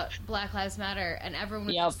about Black Lives Matter, and everyone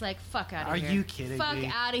was just like, "Fuck out of here! Are you kidding Fuck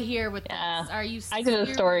me? out of here with this! Are you?" I did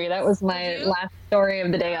a story. That was my last story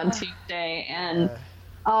of the day on Tuesday, and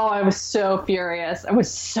I was so furious. I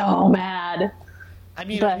was so mad. I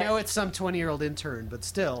mean, I know it's some 20-year-old intern, but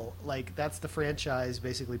still, like, that's the franchise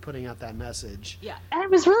basically putting out that message. Yeah. And it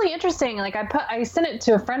was really interesting. Like, I sent it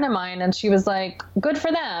to a friend of mine, and she was like, good for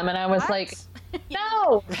them. And I was like,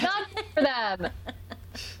 no, not good for them.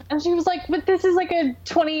 And she was like, but this is like a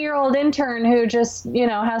 20-year-old intern who just, you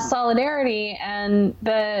know, has solidarity, and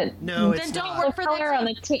then don't work for the on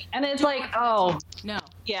the team. And it's like, oh. No.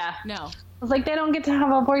 Yeah. No. I was like, they don't get to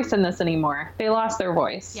have a voice in this anymore. They lost their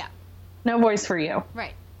voice. Yeah. No voice for you.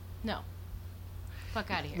 Right. No.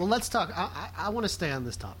 Fuck out of here. Well, let's talk. I want to stay on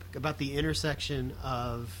this topic about the intersection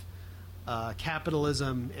of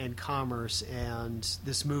capitalism and commerce and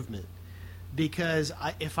this movement. Because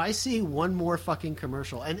if I see one more fucking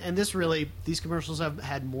commercial, and these commercials have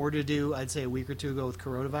had more to do, I'd say, a week or two ago with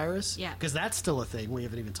coronavirus. Yeah. Because that's still a thing we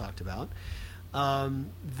haven't even talked about.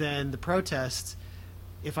 Than the protests.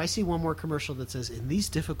 If I see one more commercial that says, in these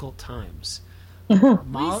difficult times, we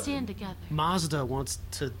stand together. Mazda wants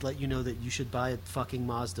to let you know that you should buy a fucking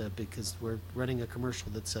Mazda because we're running a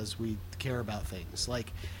commercial that says we care about things.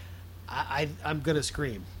 Like, I'm gonna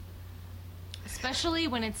scream. Especially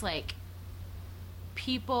when it's like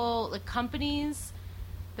people, like companies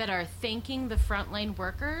that are thanking the frontline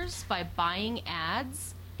workers by buying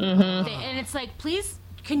ads. And it's like, please,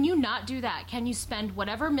 can you not do that? Can you spend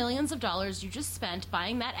whatever millions of dollars you just spent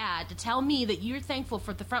buying that ad to tell me that you're thankful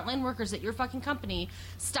for the frontline workers at your fucking company?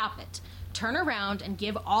 Stop it. Turn around and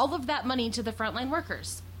give all of that money to the frontline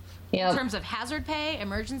workers. Yep. In terms of hazard pay,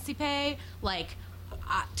 emergency pay, like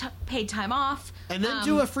paid time off. And then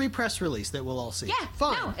do a free press release that we'll all see. Yeah,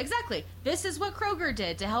 fine. No, exactly. This is what Kroger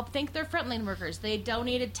did to help thank their frontline workers. They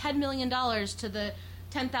donated $10 million to the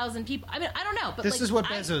 10,000 people. I mean, I don't know. But this is what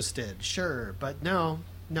Bezos did, sure. But no,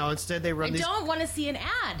 instead they run I don't want to see an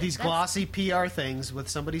ad. These glossy PR things with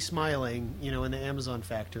somebody smiling, you know, in the Amazon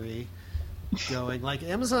factory going, like,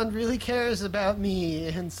 Amazon really cares about me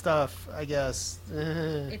and stuff, I guess.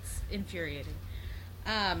 It's infuriating.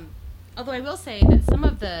 Although I will say that some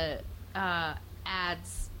of the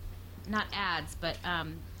ads, not ads, but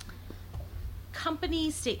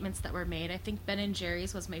company statements that were made, I think Ben &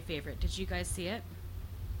 Jerry's was my favorite. Did you guys see it?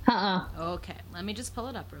 Okay, let me just pull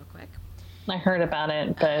it up real quick. I heard about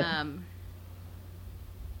it, but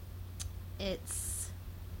it's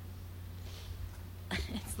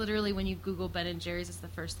literally when you Google Ben & Jerry's, it's the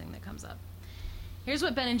first thing that comes up. Here's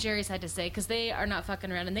what Ben and Jerry's had to say, because they are not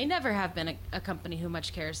fucking around, and they never have been a company who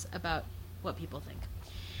much cares about what people think.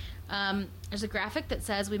 There's a graphic that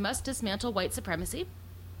says, "We must dismantle white supremacy.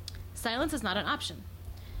 Silence is not an option."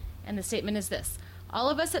 And the statement is this: "All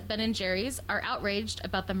of us at Ben & Jerry's are outraged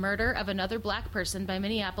about the murder of another black person by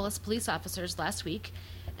Minneapolis police officers last week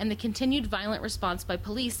and the continued violent response by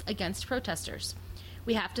police against protesters.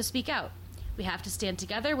 We have to speak out. We have to stand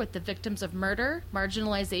together with the victims of murder,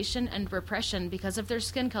 marginalization, and repression because of their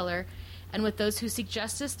skin color, and with those who seek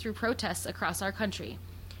justice through protests across our country.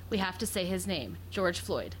 We have to say his name, George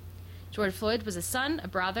Floyd. George Floyd was a son, a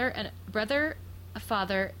brother, a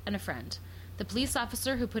father, and a friend. The police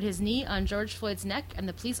officer who put his knee on George Floyd's neck and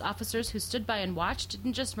the police officers who stood by and watched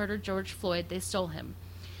didn't just murder George Floyd, they stole him.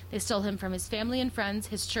 They stole him from his family and friends,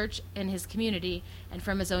 his church and his community, and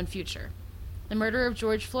from his own future. The murder of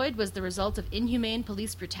George Floyd was the result of inhumane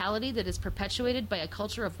police brutality that is perpetuated by a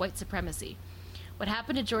culture of white supremacy. What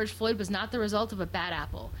happened to George Floyd was not the result of a bad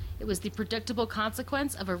apple. It was the predictable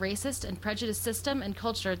consequence of a racist and prejudiced system and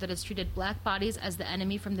culture that has treated black bodies as the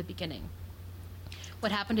enemy from the beginning.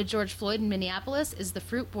 What happened to George Floyd in Minneapolis is the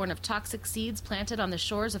fruit born of toxic seeds planted on the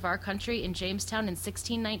shores of our country in Jamestown in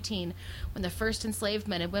 1619, when the first enslaved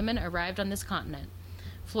men and women arrived on this continent.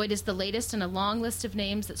 Floyd is the latest in a long list of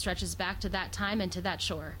names that stretches back to that time and to that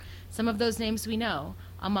shore. Some of those names we know: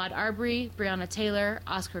 Ahmaud Arbery, Breonna Taylor,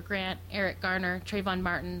 Oscar Grant, Eric Garner, Trayvon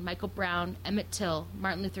Martin, Michael Brown, Emmett Till,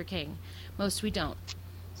 Martin Luther King. Most we don't.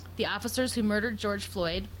 The officers who murdered George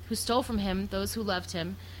Floyd, who stole from him those who loved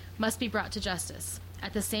him, must be brought to justice.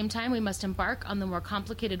 At the same time, we must embark on the more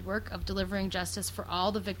complicated work of delivering justice for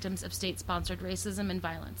all the victims of state-sponsored racism and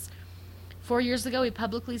violence. 4 years ago, we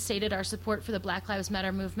publicly stated our support for the Black Lives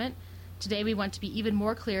Matter movement. Today, we want to be even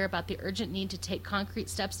more clear about the urgent need to take concrete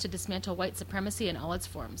steps to dismantle white supremacy in all its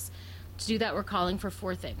forms. To do that, we're calling for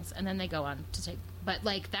 4 things. And then they go on to take... But,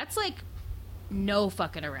 like, that's, like, no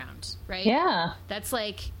fucking around, right? Yeah. That's,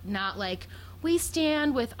 like, not like... We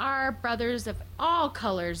stand with our brothers of all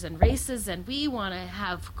colors and races, and we want to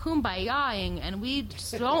have kumbaya-ing, and we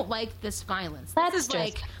just don't like this violence. That's this is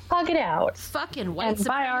just like hug it out. Fucking white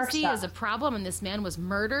supremacy is a problem, and this man was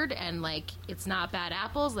murdered, and like it's not bad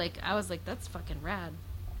apples. Like I was like, that's fucking rad.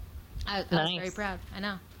 I was very proud. I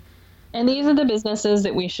know. And these are the businesses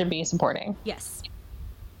that we should be supporting. Yes,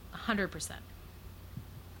 100%.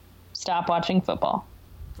 Stop watching football.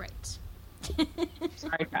 Right.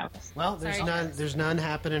 Sorry, Travis. Well, there's none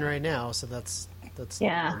happening right now, so that's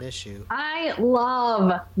not an issue. I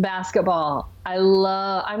love basketball.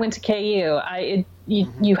 I went to KU.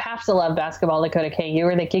 You have to love basketball to go to KU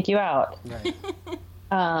or they kick you out. Right.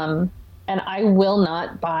 And I will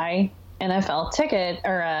not buy NFL ticket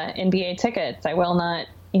or NBA tickets. I will not,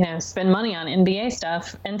 spend money on NBA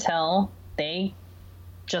stuff until they,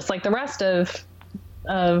 just like the rest of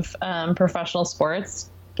professional sports,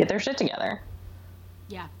 get their shit together.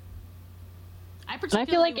 Yeah. I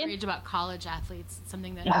particularly rage about college athletes. It's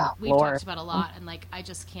something that we've talked about a lot, and like I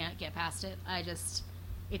just can't get past it.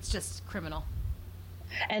 It's just criminal.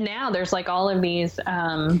 And now there's like all of these.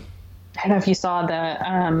 I don't know if you saw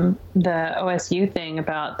the OSU thing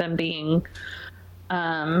about them being,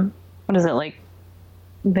 what is it like?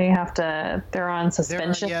 They're on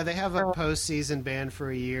suspension. They have a postseason ban for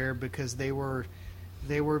a year because they were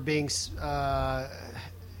being.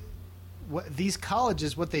 These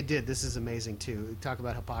colleges, what they did, this is amazing too. Talk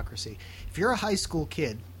about hypocrisy. If you're a high school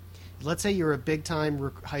kid, let's say you're a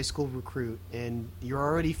big-time high school recruit, and you're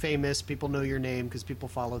already famous, people know your name because people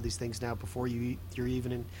follow these things now before you're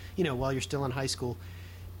even in, while you're still in high school.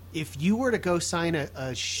 If you were to go sign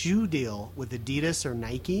a shoe deal with Adidas or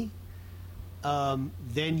Nike,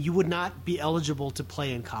 then you would not be eligible to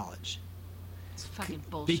play in college. It's fucking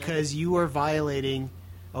bullshit. Because you are violating...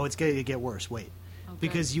 Oh, it's going to get worse. Wait.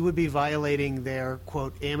 Because you would be violating their,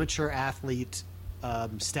 quote, amateur athlete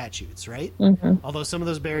statutes, right? Mm-hmm. Although some of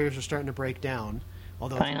those barriers are starting to break down,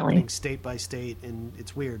 although it's happening state by state, and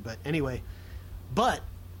it's weird. But anyway, but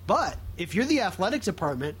if you're the athletic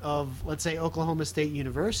department of, let's say, Oklahoma State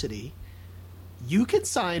University, you could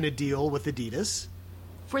sign a deal with Adidas.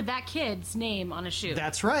 For that kid's name on a shoe.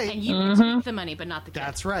 That's right. And you get to keep the money, but not the kid.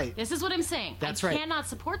 That's right. This is what I'm saying. I cannot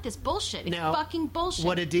support this bullshit. It's fucking bullshit.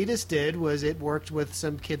 What Adidas did was it worked with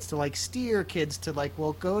some kids to, like, steer kids to, like,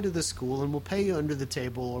 well, go to the school and we'll pay you under the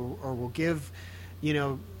table, or we'll give,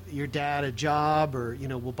 your dad a job, or,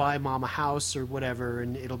 we'll buy mom a house or whatever,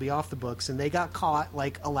 and it'll be off the books. And they got caught,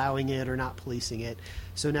 like, allowing it or not policing it.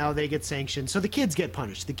 So now they get sanctioned. So the kids get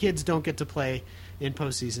punished. The kids don't get to play in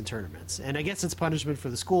postseason tournaments, and I guess it's punishment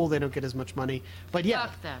for the school. They don't get as much money, but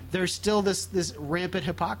yeah, there's still this rampant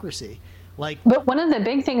hypocrisy. But one of the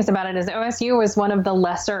big things about it is OSU was one of the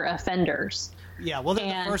lesser offenders. Yeah, well,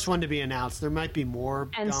 they're the first one to be announced. There might be more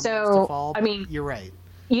dominoes to fall. I mean, you're right.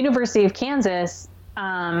 University of Kansas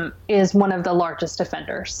is one of the largest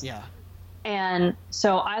offenders. Yeah. And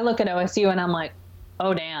so I look at OSU and I'm like,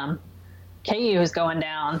 oh, damn. KU is going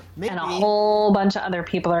down, and a whole bunch of other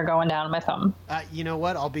people are going down with them. You know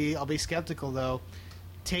what? I'll be skeptical, though.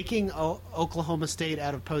 Taking Oklahoma State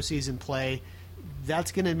out of postseason play,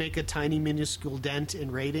 that's going to make a tiny, minuscule dent in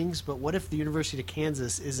ratings. But what if the University of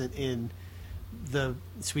Kansas isn't in the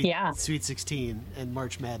Sweet 16 and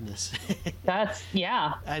March Madness?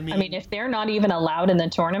 I mean, if they're not even allowed in the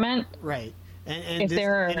tournament, right? And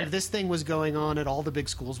if this thing was going on at all the big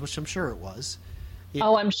schools, which I'm sure it was. Yeah.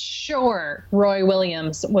 Oh, I'm sure Roy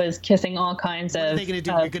Williams was kissing all kinds of. What are they going to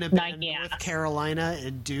do? You're going to ban North Carolina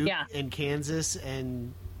and Duke and Kansas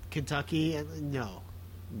and Kentucky? No.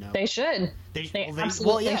 They should. They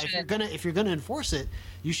absolutely should. If you're gonna enforce it,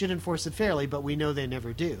 you should enforce it fairly. But we know they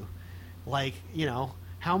never do. Like,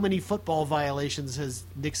 how many football violations has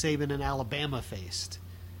Nick Saban and Alabama faced?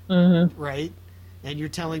 Mm-hmm. Right. And you're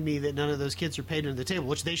telling me that none of those kids are paid under the table,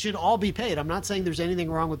 which they should all be paid. I'm not saying there's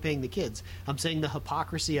anything wrong with paying the kids. I'm saying the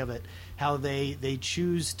hypocrisy of it, how they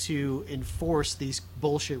choose to enforce these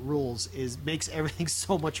bullshit rules makes everything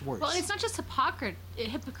so much worse. Well, and it's not just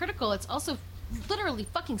hypocritical. It's also literally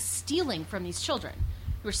fucking stealing from these children.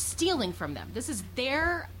 We're stealing from them. This is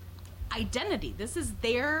their identity. This is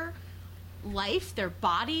their life, their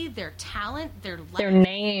body, their talent, their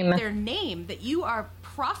name that you are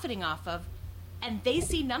profiting off of. And they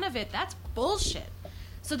see none of it. That's bullshit.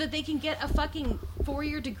 So that they can get a fucking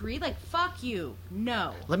 4-year degree? Like, fuck you.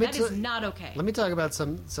 No. That is not okay. Let me talk about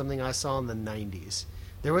something I saw in the 90s.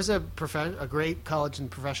 There was a great college and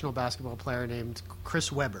professional basketball player named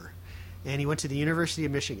Chris Webber. And he went to the University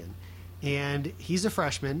of Michigan. And he's a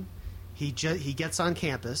freshman. He gets on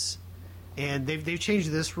campus. And they've changed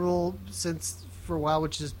this rule for a while,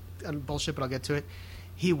 which is bullshit, but I'll get to it.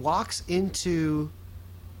 He walks into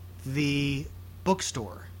the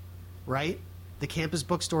bookstore, right? The campus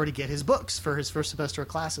bookstore to get his books for his first semester of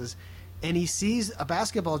classes. And he sees a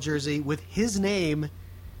basketball jersey with his name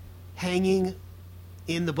hanging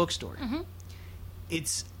in the bookstore. Mm-hmm.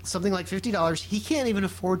 It's something like $50. He can't even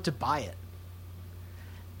afford to buy it.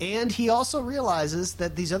 And he also realizes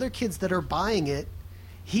that these other kids that are buying it,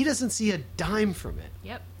 he doesn't see a dime from it.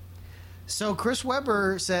 Yep. So Chris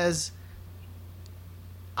Webber says,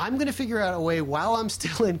 I'm going to figure out a way while I'm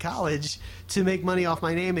still in college to make money off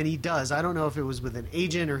my name, and he does. I don't know if it was with an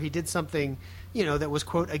agent or he did something, that was,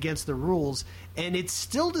 quote, against the rules. And it's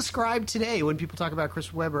still described today when people talk about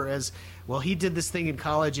Chris Webber as, well, he did this thing in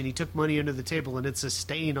college and he took money under the table and it's a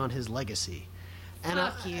stain on his legacy. And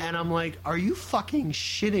I'm like, are you fucking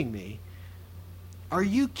shitting me? Are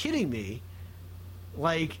you kidding me?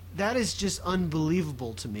 Like, that is just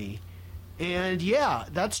unbelievable to me. And yeah,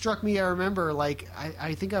 that struck me. I remember,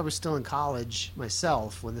 I think I was still in college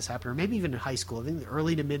myself when this happened, or maybe even in high school. I think the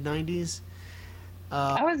early to mid 90s.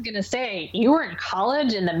 I was gonna say you were in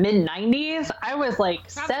college in the mid 90s. I was like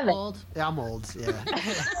 7. Old. Yeah, I'm old. Yeah.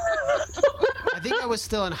 I think I was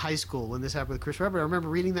still in high school when this happened with Chris Webber. I remember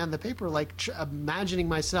reading that in the paper, imagining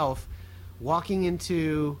myself walking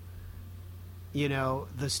into,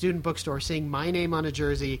 the student bookstore, seeing my name on a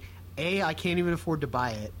jersey. A, I can't even afford to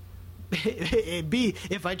buy it. B,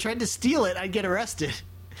 if I tried to steal it, I'd get arrested.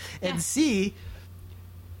 Yeah. And C,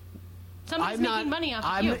 somebody's making money off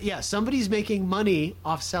of you. Yeah, somebody's making money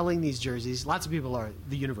off selling these jerseys. Lots of people are.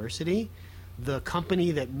 The university, the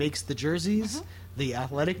company that makes the jerseys, mm-hmm. the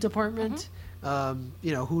athletic department,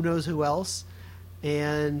 mm-hmm. Who knows who else.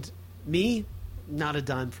 And me, not a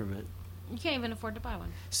dime from it. You can't even afford to buy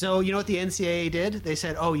one. So you know what the NCAA did? They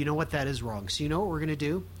said, oh, you know what? That is wrong. So you know what we're going to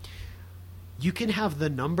do? You can have the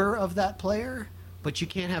number of that player, but you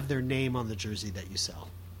can't have their name on the jersey that you sell.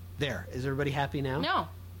 There. Is everybody happy now? No.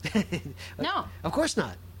 No. Of course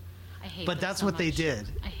not. I hate them. But that's so what much. they did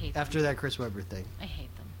I hate after them. that Chris Webber thing. I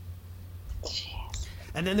hate them. Jeez.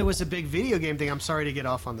 And then there was a big video game thing. I'm sorry to get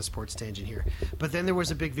off on the sports tangent here. But then there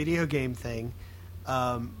was a big video game thing.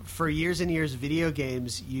 For years and years, video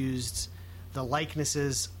games used the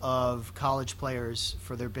likenesses of college players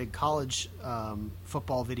for their big college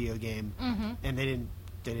football video game, mm-hmm. and they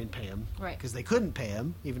didn't pay them, right? Because they couldn't pay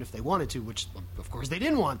them, even if they wanted to. Which, of course, they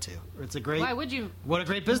didn't want to. It's a great. Why would you? What a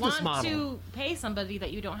great business want model to pay somebody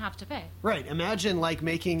that you don't have to pay. Right. Imagine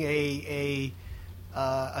making a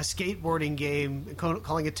skateboarding game,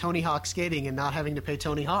 calling it Tony Hawk Skating, and not having to pay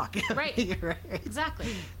Tony Hawk. Right. Right.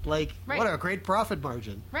 Exactly. What a great profit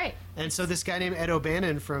margin. Right. And so this guy named Ed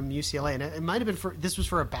O'Bannon from UCLA, and it might have been this was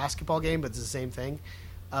for a basketball game, but it's the same thing.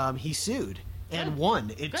 he sued and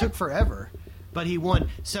won. It took forever, but he won.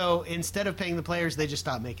 So instead of paying the players, they just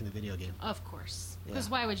stopped making the video game. Of course. Because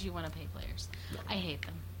why would you want to pay players? No. I hate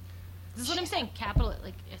them. This is what I'm saying. Capital,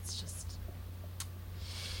 like, it's just...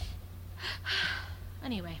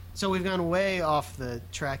 Anyway. So we've gone way off the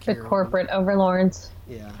track here. The corporate overlords.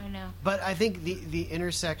 Yeah. I know. But I think the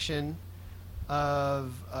intersection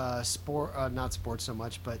of not sports so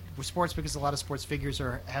much, but sports, because a lot of sports figures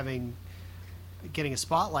are getting a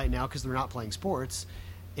spotlight now because they're not playing sports,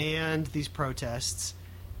 and these protests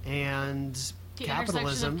and the capitalism.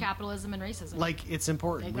 Intersection of capitalism and racism. Like, it's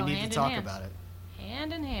important. We need to talk about it.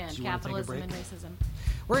 Hand in hand, capitalism and racism.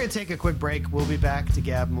 We're going to take a quick break. We'll be back to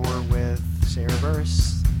gab more with Sarah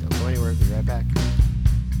Burris. Don't go anywhere. We'll be right back.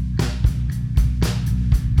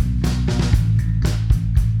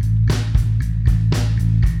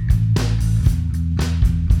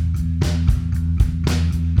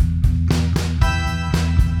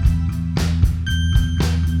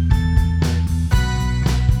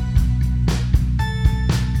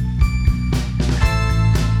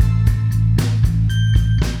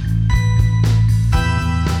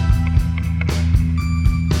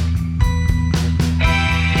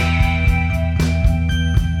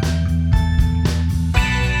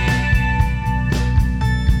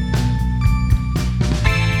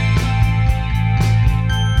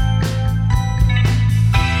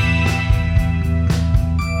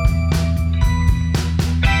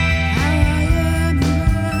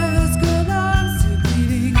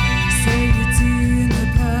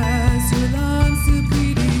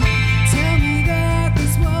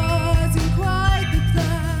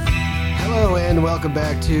 Welcome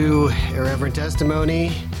back to Irreverent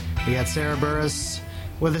Testimony. We got Sarah Burris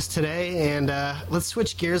with us today, and let's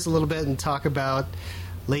switch gears a little bit and talk about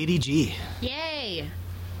Lady G. Yay!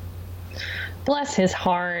 Bless his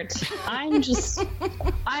heart. I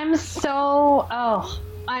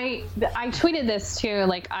tweeted this too.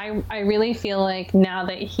 Like, I really feel like now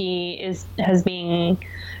that he has been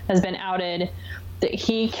outed, that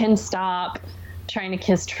he can stop trying to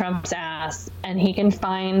kiss Trump's ass and he can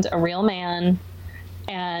find a real man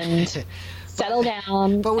and settle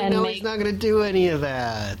down. But we know he's not going to do any of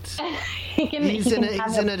that. He's in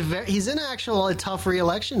a tough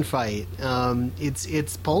re-election fight.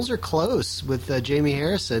 It's polls are close with Jamie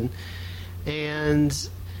Harrison, and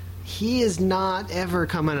he is not ever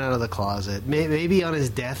coming out of the closet. Maybe on his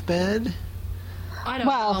deathbed. I don't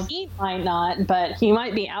know. He might not, but he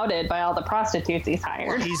might be outed by all the prostitutes he's hired.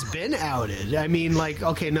 Well, he's been outed. I mean, like,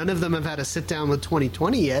 okay, none of them have had a sit down with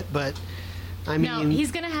 2020 yet, but I mean, no,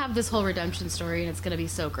 he's going to have this whole redemption story, and it's going to be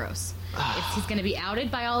so gross. He's going to be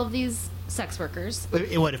outed by all of these sex workers.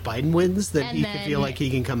 What if Biden wins? Then he could feel like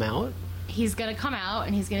he can come out. He's going to come out,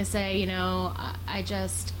 and he's going to say, you know, I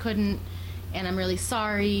just couldn't, and I'm really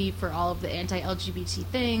sorry for all of the anti-LGBT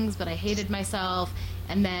things, but I hated myself.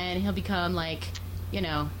 And then he'll become like, you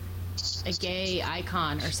know, a gay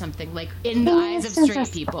icon or something, like in the eyes of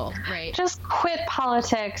straight people, right? Just quit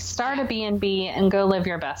politics, start a B&B, and go live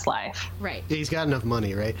your best life. Right. He's got enough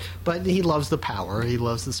money, right? But he loves the power. He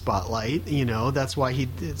loves the spotlight. You know, that's why he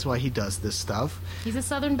does this stuff. He's a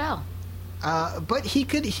Southern belle. But he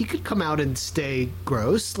could come out and stay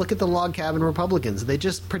gross. Look at the log cabin Republicans. They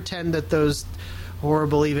just pretend that those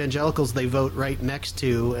horrible evangelicals they vote right next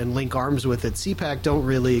to and link arms with at CPAC don't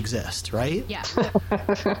really exist, right? Yeah.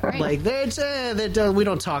 Right. Like, we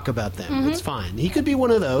don't talk about them. Mm-hmm. It's fine. He could be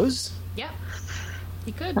one of those. Yep.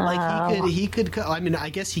 He could. Like, he could. I mean, I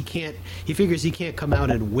guess he can't. He figures he can't come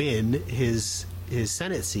out and win his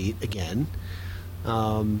Senate seat again.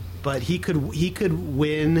 But he could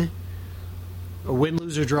win. Or win,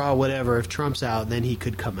 lose, or draw, whatever. If Trump's out, then he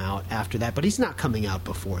could come out after that. But he's not coming out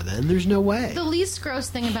before then. There's no way. The least gross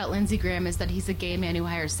thing about Lindsey Graham is that he's a gay man who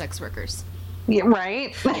hires sex workers. Yeah,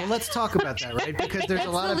 right? Well, let's talk about that, right? Because there's a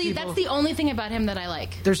lot of people... That's the only thing about him that I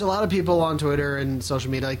like. There's a lot of people on Twitter and social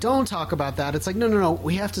media like, don't talk about that. It's like, no.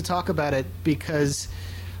 We have to talk about it because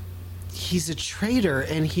he's a traitor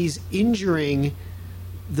and he's injuring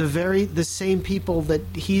the same people that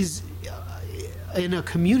he's... in a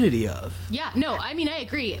community of. Yeah, no, I mean, I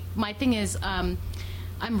agree. My thing is, I'm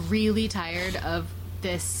really tired of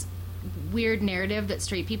this weird narrative that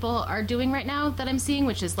straight people are doing right now that I'm seeing,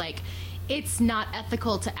 which is like, it's not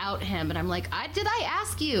ethical to out him. And I'm like, did I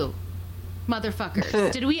ask you,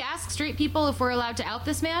 motherfuckers? Did we ask straight people if we're allowed to out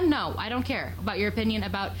this man? No, I don't care about your opinion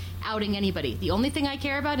about outing anybody. The only thing I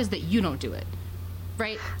care about is that you don't do it,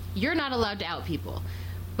 right? You're not allowed to out people.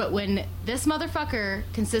 But when this motherfucker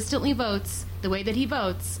consistently votes the way that he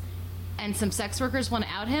votes and some sex workers want to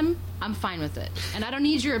out him, I'm fine with it. And I don't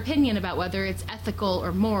need your opinion about whether it's ethical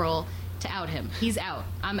or moral to out him. He's out.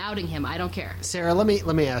 I'm outing him. I don't care. Sarah, let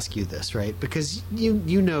me ask you this, right? Because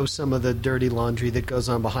you know some of the dirty laundry that goes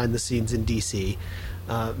on behind the scenes in D.C.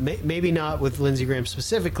 Maybe not with Lindsey Graham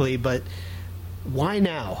specifically, but why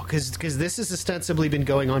now? Because this has ostensibly been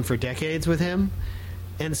going on for decades with him,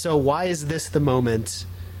 and so why is this the moment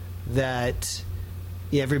that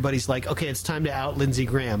everybody's like, okay, it's time to out Lindsey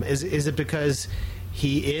Graham? Is it because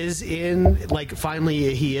he is in, like,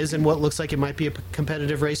 finally he is in what looks like it might be a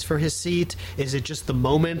competitive race for his seat? Is it just the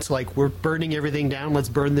moment, like, we're burning everything down, let's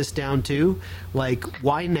burn this down too? Like,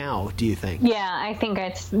 why now, do you think? Yeah, I think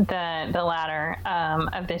it's the latter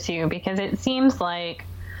of the two, because it seems like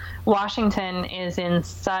Washington is in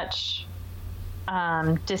such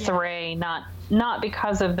disarray, not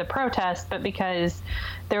because of the protest, but because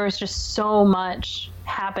there was just so much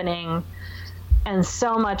happening and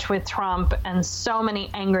so much with Trump and so many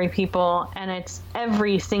angry people, and it's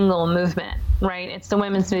every single movement, right? It's the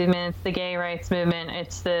women's movement, it's the gay rights movement,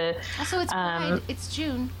 it's the... Also, it's Pride. It's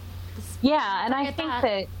June. And I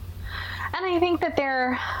think that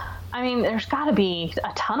there's got to be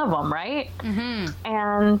a ton of them, right? Mm-hmm.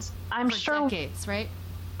 And I'm for sure... decades, right?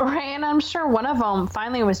 Right, and I'm sure one of them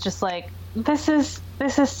finally was just like, this is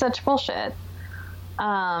such bullshit.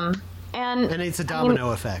 And it's a domino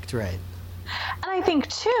effect, right? And I think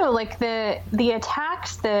too, like the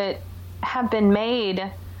attacks that have been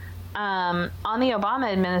made on the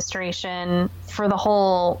Obama administration for the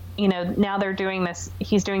whole, now they're doing this.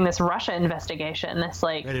 He's doing this Russia investigation, this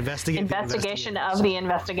investigation of the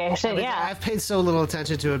investigation. I've paid so little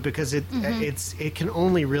attention to it because it can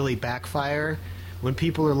only really backfire when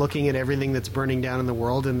people are looking at everything that's burning down in the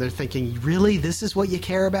world and they're thinking, really, this is what you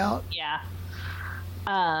care about? Yeah.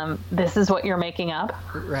 This is what you're making up.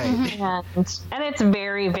 Right. And it's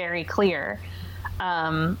very, very clear.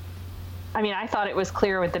 I thought it was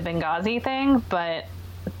clear with the Benghazi thing, but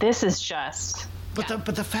this is just... But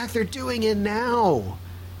the fact they're doing it now,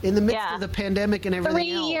 in the midst of the pandemic and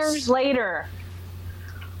everything else. 3 years later.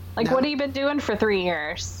 What have you been doing for 3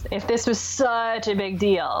 years? If this was such a big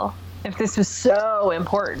deal, if this was so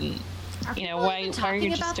important, why are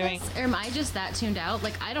you just doing... This, or am I just that tuned out?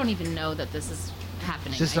 Like, I don't even know that this is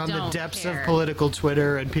happening. Just on the depths of political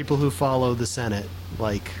Twitter and people who follow the Senate,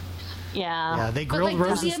 they grilled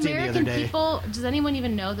Rosenstein the other day. Does anyone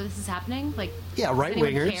even know that this is happening? Right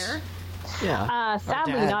wingers. Yeah.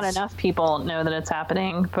 Sadly, not enough people know that it's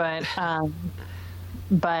happening, but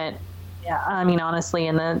yeah, honestly,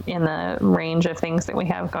 in the range of things that we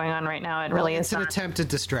have going on right now, it really is an attempted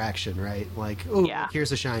distraction, right?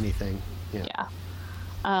 Here's a shiny thing. Yeah.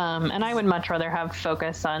 And I would much rather have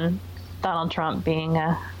focus on Donald Trump being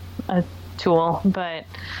a tool, but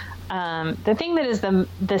the thing that is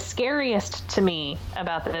the scariest to me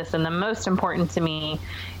about this and the most important to me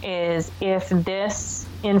is if this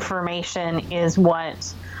information is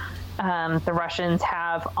what the Russians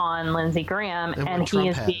have on Lindsey Graham, and he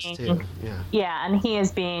is being and he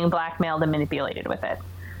is being blackmailed and manipulated with it.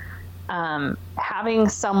 Having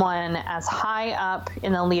someone as high up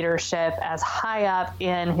in the leadership, as high up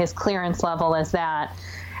in his clearance level as that,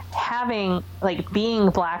 being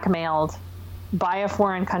blackmailed by a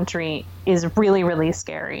foreign country is really, really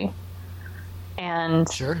scary.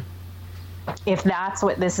 And sure, if that's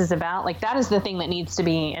what this is about, that is the thing that needs to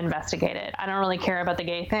be investigated. I don't really care about the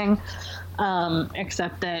gay thing,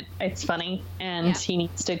 except that it's funny and he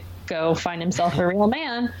needs to go find himself a real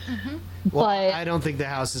man. Mm-hmm. Well, I don't think the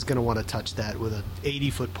House is going to want to touch that with an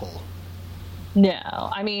 80-foot pole. No,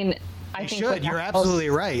 I think should. You're absolutely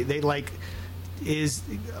right. They is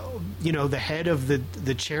the head of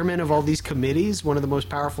the chairman of all these committees, one of the most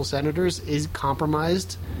powerful senators, is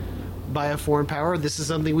compromised by a foreign power. This is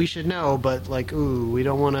something we should know, but we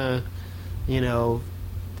don't want to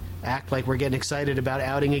act like we're getting excited about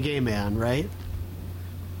outing a gay man, right?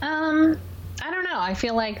 I don't know. I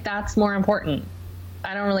feel like that's more important.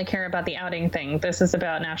 I don't really care about the outing thing. This is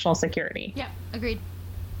about national security. Yeah, agreed.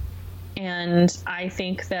 And I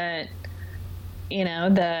think that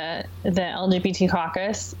the LGBT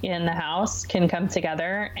caucus in the House can come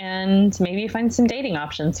together and maybe find some dating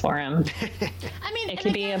options for him. It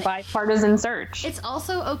could be a bipartisan search. It's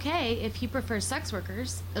also okay if he prefers sex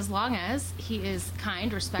workers, as long as he is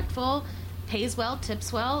kind, respectful, pays well,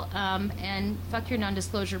 tips well, and fuck your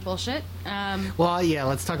non-disclosure bullshit.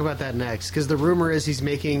 Let's talk about that next, because the rumor is he's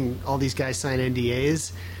making all these guys sign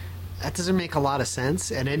NDAs. That doesn't make a lot of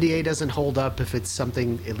sense. An NDA doesn't hold up if it's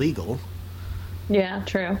something illegal. Yeah,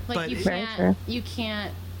 true. You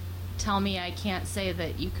can't tell me I can't say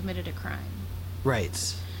that you committed a crime.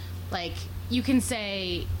 Right. You can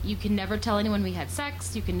say you can never tell anyone we had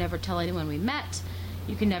sex, you can never tell anyone we met,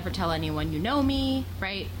 you can never tell anyone you know me,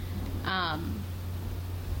 right?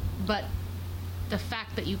 But the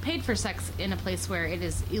fact that you paid for sex in a place where it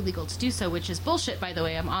is illegal to do so, which is bullshit, by the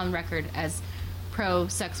way. I'm on record as pro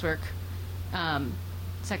sex work.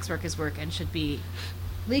 Sex work is work and should be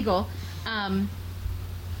legal.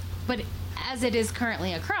 But as it is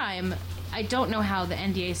currently a crime, I don't know how the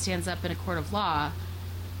NDA stands up in a court of law.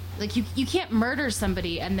 Like, you can't murder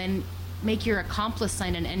somebody and then make your accomplice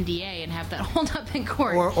sign an NDA and have that hold up in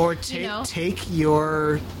court. Or take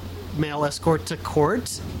your male escort to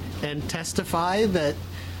court and testify that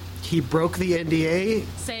he broke the NDA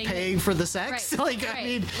paying for the sex. Right,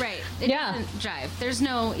 It doesn't jive. There's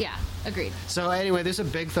no, agreed. So anyway, there's a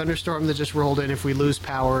big thunderstorm that just rolled in. If we lose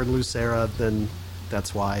power and lose Sarah, then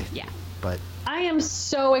that's why. Yeah. But I am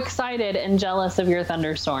so excited and jealous of your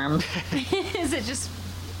thunderstorm. Is it just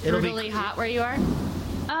brutally hot where you are?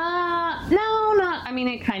 No, not. I mean,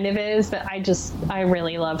 it kind of is, but I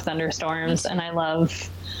really love thunderstorms and I love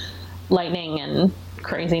lightning and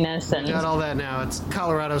craziness. And we got all that now. It's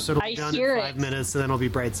Colorado, so it'll be done in 5 minutes, and then it'll be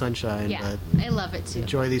bright sunshine. Yeah, but I love it too.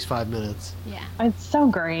 Enjoy these 5 minutes. Yeah, it's so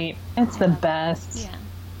great. It's the best. Yeah.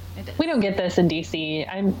 We don't get this in DC.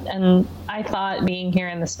 And I thought being here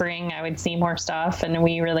in the spring I would see more stuff, and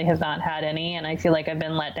we really have not had any. And I feel like I've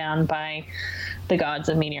been let down by the gods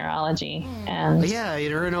of meteorology. And yeah,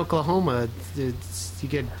 you're in Oklahoma. You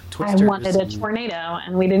get twisters. I wanted a tornado,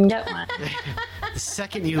 and we didn't get one. The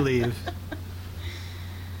second you leave,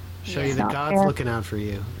 show you the gods looking out for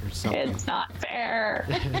you, or something. It's not fair.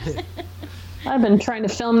 I've been trying to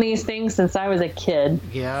film these things since I was a kid.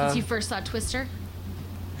 Yeah. Since you first saw Twister?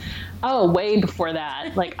 Oh, way before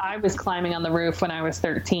that. Like, I was climbing on the roof when I was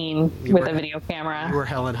 13 with a video camera. You were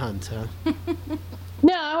Helen Hunt, huh?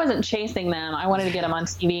 No, I wasn't chasing them. I wanted to get them on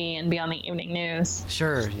TV and be on the evening news.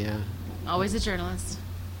 Sure, yeah. Always a journalist.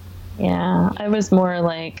 Yeah, I was more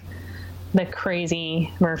like the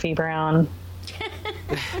crazy Murphy Brown.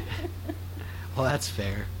 Well, that's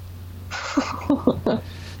fair.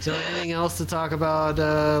 So anything else to talk about,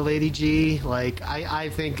 Lady G? Like, I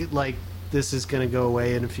think, like, this is going to go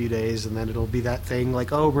away in a few days, and then it'll be that thing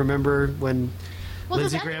like, oh, remember when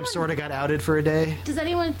Lindsey Graham sort of got outed for a day? Does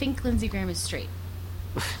anyone think Lindsey Graham is straight?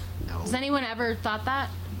 No. Has anyone ever thought that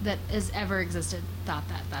has ever existed, thought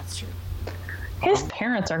that that's true? His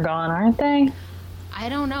parents are gone, aren't they? I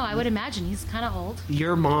don't know. I would imagine he's kind of old.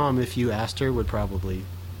 Your mom, if you asked her, would probably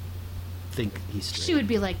think he's straight. She would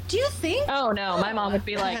be like, do you think? Oh, no. My mom would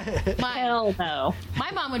be like, hell no. My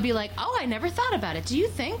mom would be like, oh, I never thought about it. Do you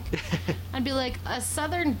think? I'd be like, a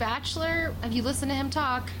Southern bachelor? Have you listened to him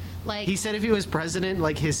talk? Like, he said if he was president,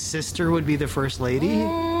 like, his sister would be the first lady,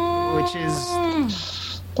 which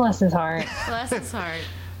is... Bless his heart. Bless his heart.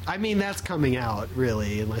 I mean, that's coming out,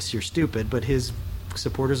 really, unless you're stupid, but his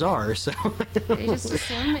supporters are, so... They just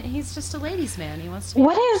assume he's just a ladies' man. He wants to be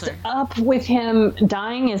What is up with him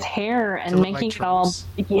dyeing his hair and making like it all...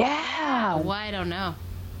 Yeah. Well, I don't know.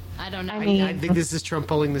 I mean, I think this is Trump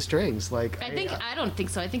pulling the strings. Like, I don't think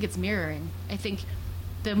so. I think it's mirroring. I think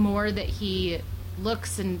the more that he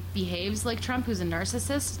looks and behaves like Trump, who's a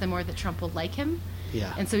narcissist, the more that Trump will like him.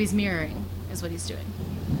 Yeah. And so he's mirroring, is what he's doing.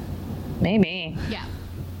 Maybe. Yeah.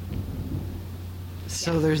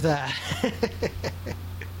 So there's that.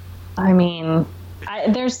 I mean,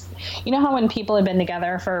 there's, you know how when people have been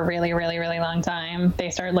together for a really, really, really long time,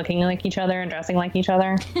 they start looking like each other and dressing like each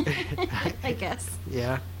other? I guess.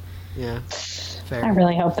 Yeah. Fair. I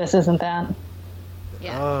really hope this isn't that.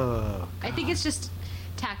 Yeah. Oh. God. I think it's just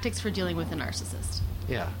tactics for dealing with a narcissist.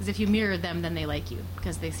 Yeah. Because if you mirror them, then they like you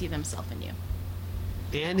because they see themselves in you.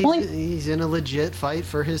 And he's in a legit fight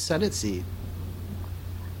for his Senate seat.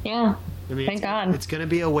 Yeah. I mean, Thank God. It's going to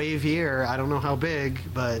be a wave year. I don't know how big,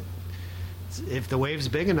 but if the wave's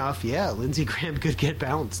big enough, yeah, Lindsey Graham could get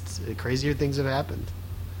bounced. Crazier things have happened.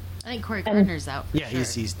 I think Cory Gardner's out. Yeah, sure.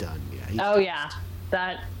 he's done. Yeah. Yeah,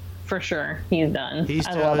 that for sure. He's done. He's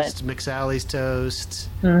I toast. love it. McSally's toast.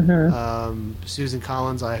 Mm-hmm. Susan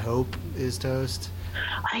Collins, I hope, is toast.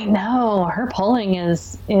 I know her polling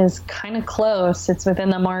is kind of close. It's within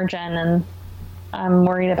the margin, and I'm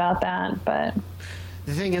worried about that. But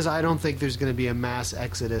the thing is, I don't think there's going to be a mass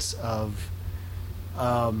exodus of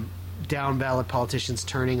down ballot politicians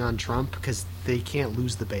turning on Trump because they can't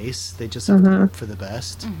lose the base. They just have to hope for the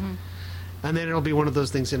best. Mm-hmm. And then it'll be one of those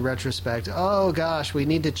things in retrospect. Oh gosh, we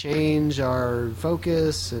need to change our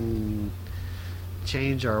focus and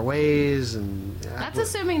change our ways. And that's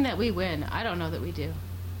assuming that we win. I don't know that we do.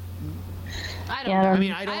 I don't. Yeah, know. I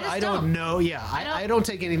mean, I don't know. Yeah, I don't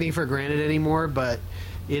take anything for granted anymore. But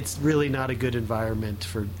it's really not a good environment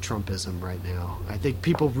for Trumpism right now. I think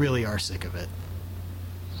people really are sick of it.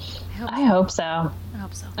 I hope so. I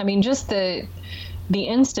hope so. I mean, just the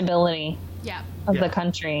instability of the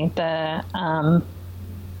country, the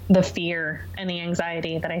fear and the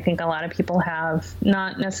anxiety that I think a lot of people have,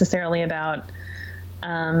 not necessarily about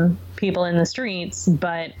people in the streets,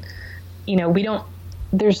 but,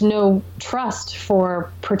 there's no trust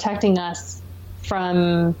for protecting us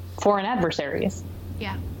from foreign adversaries.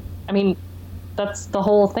 Yeah. I mean, that's the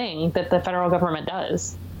whole thing that the federal government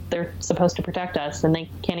does. They're supposed to protect us, and they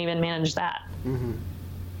can't even manage that. Mm-hmm.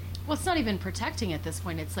 Well, it's not even protecting at this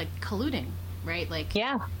point. It's like colluding, right? Like,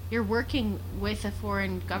 you're working with a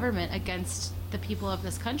foreign government against the people of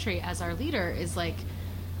this country as our leader is like,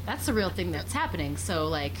 that's the real thing that's happening. So,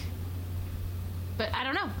 like, but I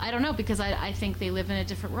don't know, because I think they live in a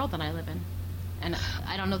different world than I live in. And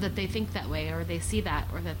I don't know that they think that way, or they see that,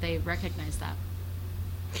 or that they recognize that.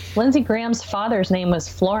 Lindsey Graham's father's name was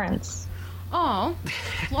Florence. Oh,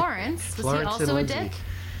 Florence. Was he also a dick?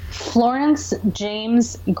 Florence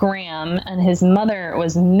James Graham, and his mother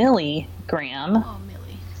was Millie Graham. Oh,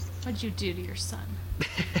 Millie. What'd you do to your son?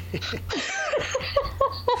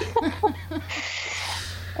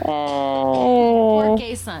 Poor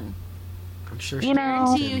gay son. I'm sure you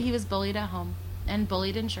know. To you, he was bullied at home and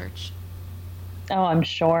bullied in church. Oh, I'm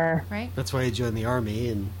sure. Right? That's why he joined the army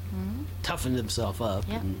and toughened himself up.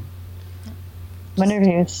 Yep. And wonder if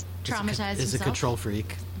he was traumatized is a control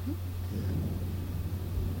freak.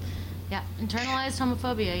 Yeah, internalized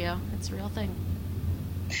homophobia, yo. It's a real thing.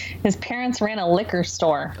 His parents ran a liquor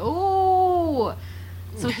store. Oh,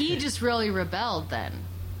 so he just really rebelled then,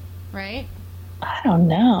 right? I don't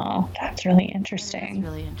know. That's really interesting.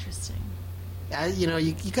 That's really interesting.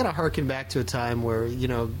 You kind of harken back to a time where,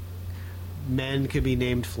 men could be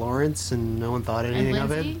named Florence and no one thought anything of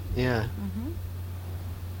it. Yeah. Mm-hmm.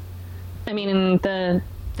 I mean, Then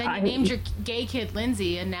you named your gay kid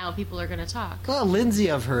Lindsay, and now people are going to talk. Well, Lindsay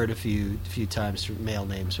I've heard a few times for male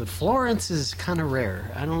names, but Florence is kind of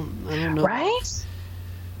rare. I don't know. Right?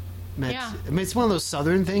 Yeah. I mean, it's one of those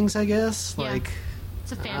Southern things, I guess. Yeah. Like,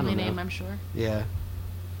 it's a family name, I'm sure. Yeah.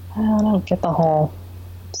 I don't get the whole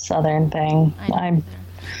Southern thing.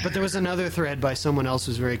 But there was another thread by someone else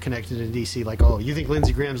who's very connected in D.C. Like, oh, you think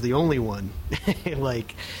Lindsey Graham's the only one?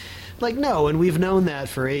 Like, no, and we've known that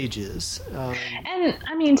for ages. And,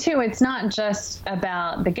 I mean, too, it's not just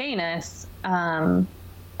about the gayness, of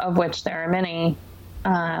which there are many.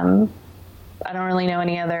 I don't really know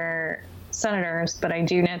any other senators, but I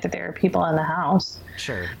do know that there are people in the House.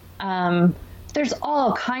 Sure. There's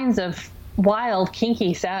all kinds of wild,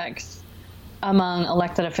 kinky sex among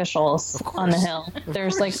elected officials on the Hill.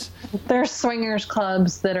 There's swingers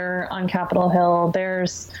clubs that are on Capitol Hill.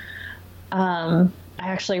 There's, I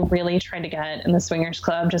actually really tried to get in the swingers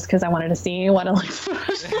club just because I wanted to see what it looks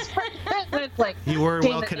like. You weren't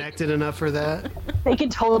well connected enough for that? They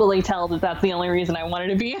could totally tell that that's the only reason I wanted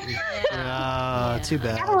to be. Too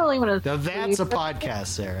bad. I don't really want to. Now that's a podcast,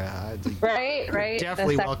 Sarah. Right.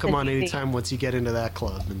 Definitely welcome on anytime once you get into that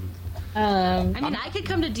club. And I could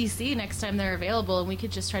come to DC next time they're available, and we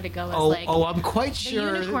could just try to go as I'm quite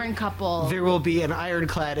sure the unicorn couple. There will be an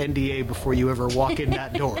ironclad NDA before you ever walk in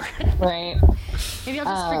that door. Right. Maybe I'll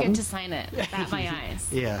just forget to sign it. Bat my eyes.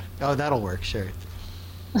 Yeah. Oh, that'll work. Sure.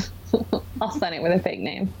 I'll sign it with a fake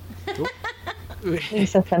name.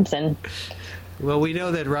 Lisa Simpson. Well, we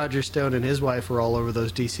know that Roger Stone and his wife were all over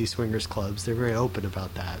those DC swingers clubs. They're very open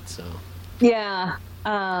about that. So. Yeah.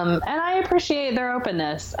 And I appreciate their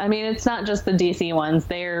openness. I mean, it's not just the DC ones.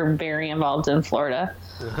 They're very involved in Florida.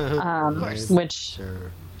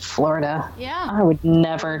 Florida. Yeah. I would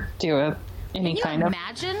never do any kind of.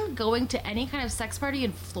 Imagine going to any kind of sex party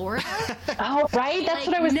in Florida? Oh, right? That's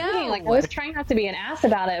what I was thinking. Like, I was trying not to be an ass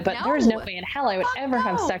about it, but there's no way in hell I would ever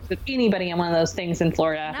have sex with anybody in one of those things in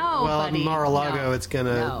Florida. No, well, buddy. in Mar-a-Lago, it's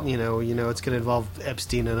gonna, it's gonna involve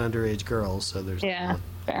Epstein and underage girls. So there's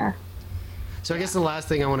fair. So I guess the last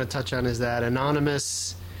thing I want to touch on is that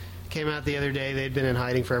Anonymous came out the other day. They'd been in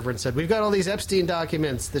hiding forever and said, we've got all these Epstein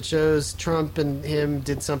documents that shows Trump and him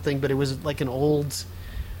did something, but it was like an old,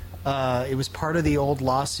 it was part of the old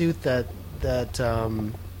lawsuit that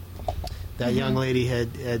young lady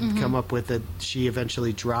had come up with that she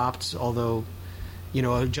eventually dropped, although,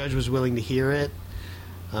 a judge was willing to hear it.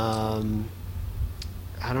 I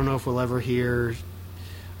don't know if we'll ever hear...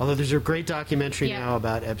 Although there's a great documentary now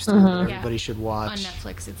about Epstein that everybody should watch. On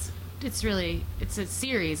Netflix. It's a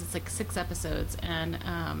series. It's like 6 episodes. And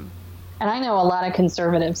I know a lot of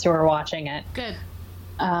conservatives who are watching it. Good.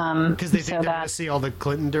 Because they think they're going to see all the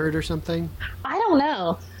Clinton dirt or something? I don't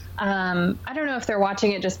know. I don't know if they're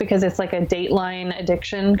watching it just because it's like a Dateline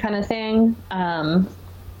addiction kind of thing.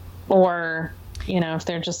 Or, if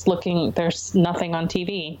they're just looking, there's nothing on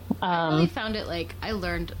TV. I really found it I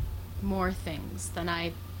learned more things than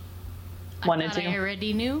I wanted to. I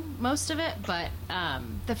already knew most of it, but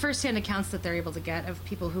the first-hand accounts that they're able to get of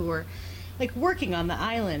people who were like working on the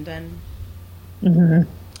island and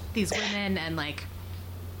these women and like,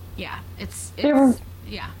 yeah, it's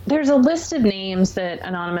yeah. There's a list of names that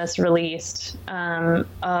Anonymous released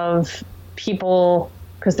of people,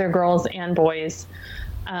 because they're girls and boys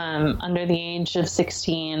under the age of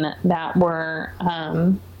 16 that were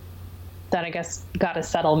that I guess got a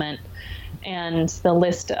settlement, and the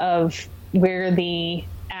list of where the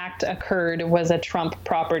act occurred was a Trump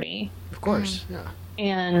property. Of course, yeah.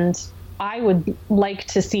 And I would like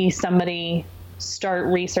to see somebody start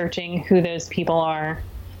researching who those people are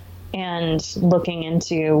and looking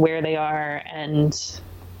into where they are and,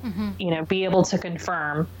 you know, be able to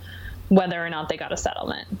confirm whether or not they got a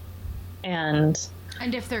settlement. And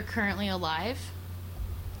if they're currently alive.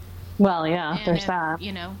 Well, yeah, there's that.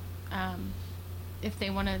 You know, if they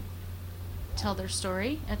want to tell their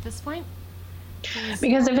story at this point.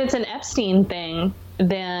 Because if it's an Epstein thing,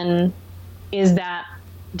 then does that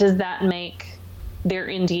make their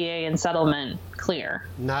NDA and settlement clear?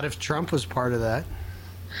 Not if Trump was part of that.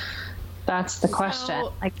 That's the question.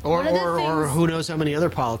 So, like, or who knows how many other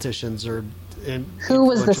politicians are who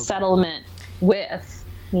was the settlement with?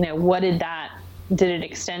 You know, did it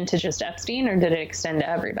extend to just Epstein, or did it extend to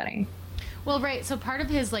everybody? Well, right. So part of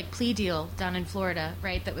his like plea deal down in Florida,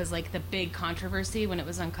 right, that was like the big controversy when it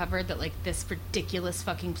was uncovered that like this ridiculous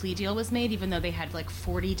fucking plea deal was made, even though they had like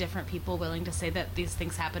 40 different people willing to say that these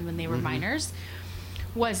things happened when they were minors,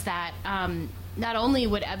 was that not only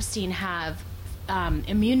would Epstein have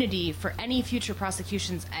immunity for any future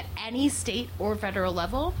prosecutions at any state or federal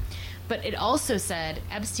level, but it also said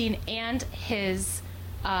Epstein and his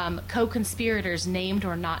co-conspirators, named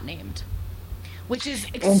or not named, which is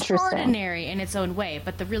extraordinary in its own way.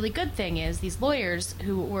 But the really good thing is these lawyers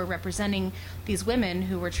who were representing these women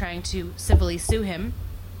who were trying to civilly sue him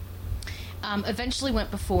eventually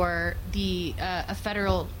went before a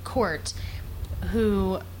federal court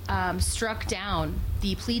who struck down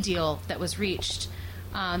the plea deal that was reached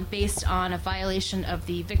based on a violation of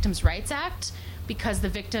the Victims' Rights Act, because the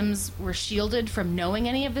victims were shielded from knowing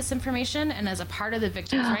any of this information. And as a part of the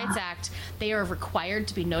Victims' Rights Act, they are required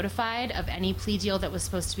to be notified of any plea deal that was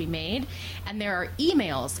supposed to be made. And there are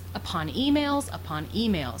emails upon emails upon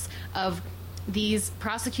emails of these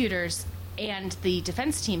prosecutors and the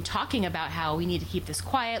defense team talking about how we need to keep this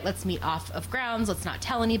quiet, let's meet off of grounds, let's not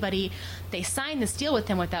tell anybody. They signed this deal with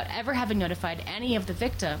him without ever having notified any of the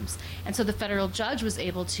victims. And so the federal judge was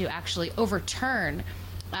able to actually overturn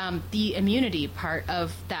the immunity part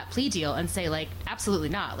of that plea deal and say, like, absolutely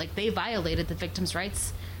not. Like, they violated the Victims'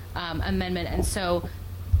 Rights Amendment. And so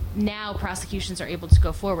now prosecutions are able to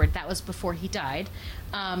go forward. That was before he died.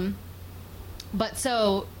 But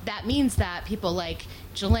so that means that people like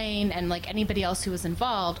Ghislaine and like anybody else who was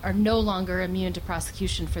involved are no longer immune to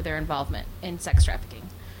prosecution for their involvement in sex trafficking.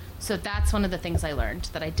 So that's one of the things I learned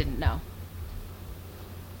that I didn't know.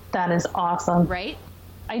 That is awesome. Right?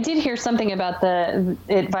 I did hear something about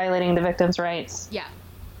it violating the victims' rights. Yeah.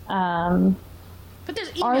 But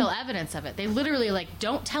there's email evidence of it. They literally like,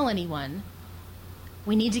 don't tell anyone.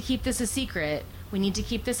 We need to keep this a secret. We need to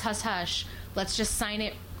keep this hush-hush. Let's just sign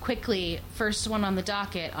it quickly, first one on the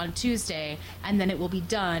docket on Tuesday, and then it will be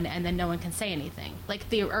done, and then no one can say anything. Like,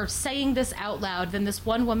 they are saying this out loud. Then this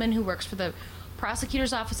one woman who works for the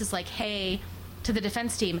prosecutor's office is like, hey, to the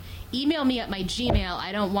defense team, email me at my Gmail.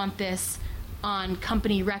 I don't want this on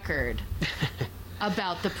company record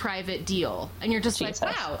about the private deal. And you're just Jesus.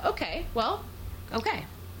 Like, wow, okay, well, okay.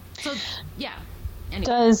 So, yeah.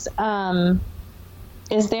 Anyway.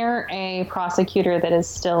 Is there a prosecutor that is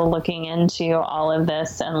still looking into all of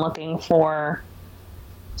this and looking for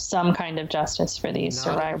some kind of justice for these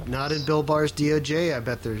survivors? Not in Bill Barr's DOJ, I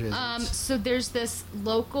bet there isn't. So there's this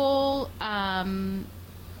local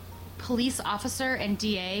police officer and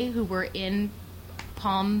DA who were in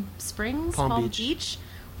Palm Beach,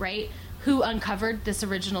 right, who uncovered this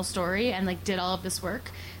original story and like did all of this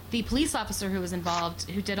work. The police officer who was involved,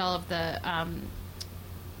 who did all of the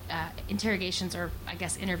interrogations, or I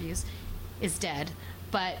guess interviews, is dead.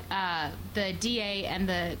 But the DA and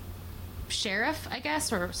the sheriff, I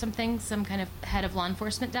guess, or something, some kind of head of law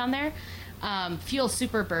enforcement down there, feel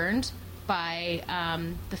super burned by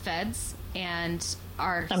the feds and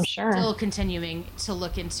are still continuing to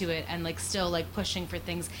look into it and like still like pushing for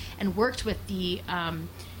things, and worked with the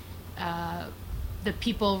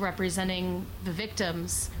people representing the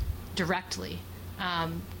victims directly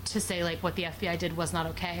to say like what the FBI did was not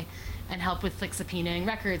okay, and help with like subpoenaing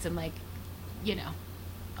records and like, you know,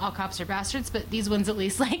 all cops are bastards, but these ones at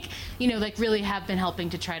least, like, you know, like really have been helping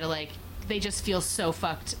to try to, like, they just feel so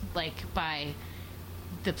fucked, like, by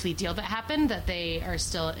the plea deal that happened that they are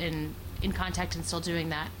still in contact and still doing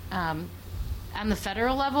that. On the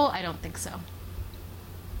federal level, I don't think so.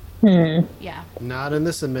 Yeah. Not in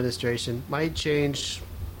this administration. Might change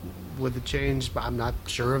with the change, but I'm not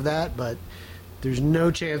sure of that, but there's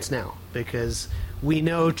no chance now because we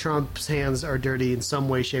know Trump's hands are dirty in some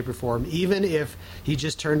way, shape, or form, even if he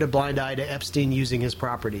just turned a blind eye to Epstein using his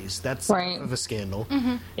properties. That's right. Of a scandal.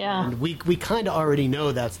 Mm-hmm. Yeah. And we kind of already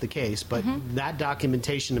know that's the case, but that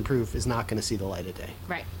documentation and proof is not going to see the light of day.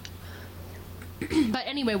 Right. But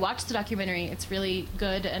anyway, watch the documentary. It's really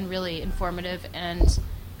good and really informative and,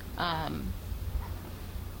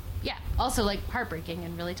 yeah, also, like, heartbreaking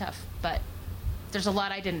and really tough. But there's a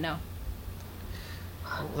lot I didn't know.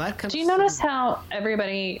 Well, do you notice how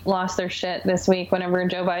everybody lost their shit this week whenever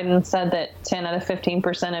Joe Biden said that 10 out of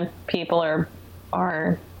 15% of people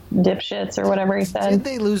are dipshits or whatever he said? Did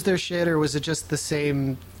they lose their shit, or was it just the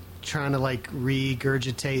same trying to, like,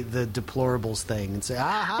 regurgitate the deplorables thing and say,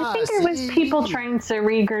 aha, I think it was people trying to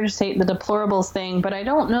regurgitate the deplorables thing, but I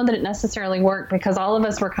don't know that it necessarily worked because all of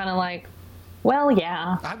us were kind of like, well,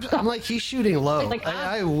 yeah. I'm like, he's shooting low. Like,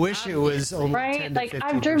 I wish it was only right? 10 like, to 15%.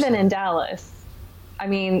 I've driven in Dallas. I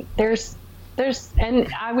mean, there's,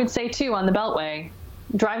 and I would say too, on the Beltway,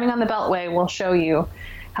 driving on the Beltway will show you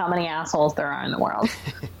how many assholes there are in the world.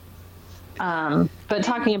 But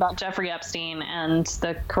talking about Jeffrey Epstein and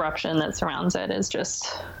the corruption that surrounds it is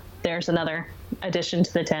just, there's another addition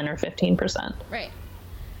to the 10 or 15%. Right.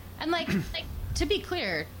 And like to be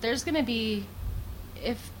clear, there's going to be,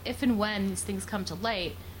 if and when these things come to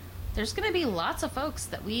light, there's going to be lots of folks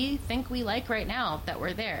that we think we like right now that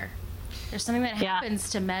were there. There's something that happens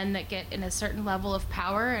to men that get in a certain level of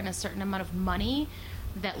power and a certain amount of money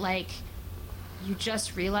that, like, you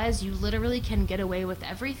just realize you literally can get away with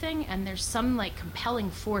everything, and there's some, like, compelling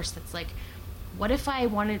force that's like, what if I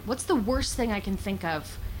wanted, what's the worst thing I can think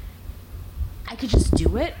of? I could just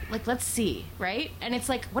do it? Like, let's see, right? And it's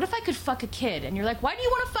like, what if I could fuck a kid? And you're like, why do you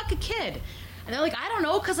want to fuck a kid? And they're like, I don't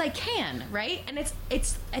know, because I can, right? And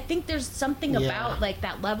it's I think there's something about, like,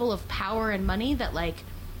 that level of power and money that, like,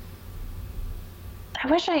 I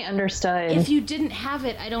wish I understood. If you didn't have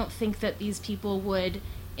it, I don't think that these people would,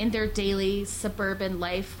 in their daily suburban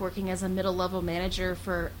life, working as a middle-level manager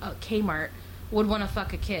for a Kmart, would want to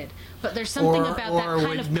fuck a kid. But there's something about that kind of power and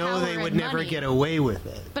money. Or would know they would never get away with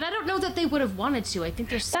it. But I don't know that they would have wanted to. I think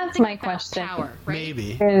there's something That's my about question. Power, right?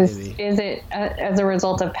 Maybe. Is it as a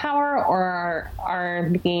result of power, or are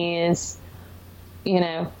these, you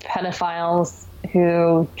know, pedophiles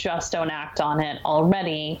who just don't act on it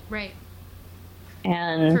already? Right.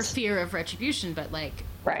 And for fear of retribution, but, like,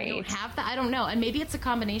 right. You don't have that. I don't know, and maybe it's a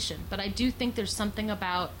combination, but I do think there's something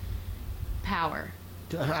about power.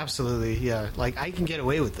 Absolutely, yeah. Like, I can get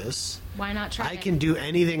away with this. Why not try? I can do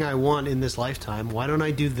anything I want in this lifetime. Why don't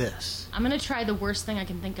I do this? I'm going to try the worst thing I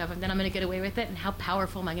can think of, and then I'm going to get away with it, and how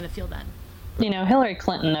powerful am I going to feel then? You know, Hillary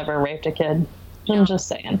Clinton never raped a kid. No. I'm just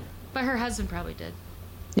saying. But her husband probably did.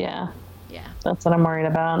 Yeah. Yeah. That's what I'm worried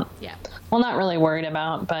about. Yeah. Well, not really worried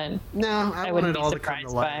about, but no, I wouldn't be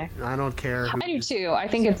surprised by. I don't care. I do too. I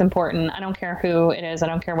think it's important. I don't care who it is. I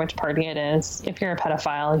don't care which party it is. If you're a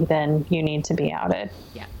pedophile, then you need to be outed.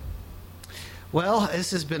 Yeah. Well,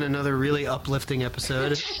 this has been another really uplifting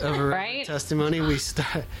episode of right? Testimony.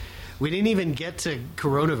 We didn't even get to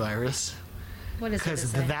coronavirus. What is it?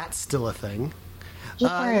 Because that's still a thing.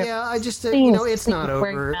 I just, you know, it's not over.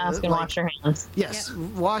 Wear a mask and wash your hands. Yes,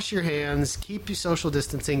 wash your hands, keep your social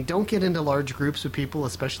distancing. Don't get into large groups of people,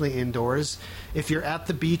 especially indoors. If you're at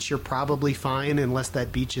the beach, you're probably fine unless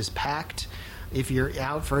that beach is packed. If you're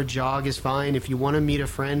out for a jog is fine. If you want to meet a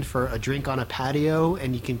friend for a drink on a patio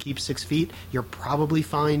and you can keep 6 feet, you're probably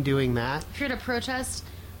fine doing that. If you're at a protest,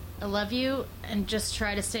 I love you, and just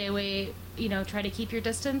try to stay away, you know, try to keep your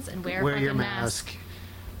distance and wear your mask.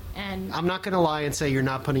 And I'm not going to lie and say you're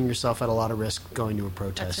not putting yourself at a lot of risk going to a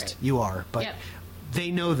protest. Right. You are, but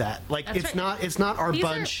they know that. Like, it's not our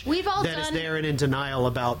bunch that is there and in denial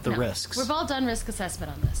about the risks. We've all done risk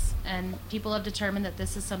assessment on this, and people have determined that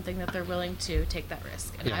this is something that they're willing to take that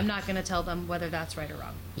risk. And I'm not going to tell them whether that's right or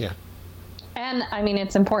wrong. Yeah. And, I mean,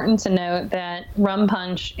 it's important to note that rum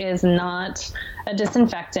punch is not a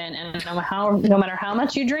disinfectant, and no matter how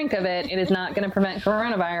much you drink of it, it is not going to prevent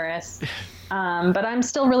coronavirus. But I'm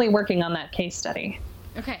still really working on that case study.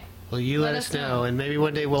 Okay. Well, you let us know, and maybe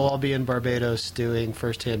one day we'll all be in Barbados doing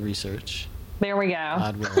first-hand research. There we go.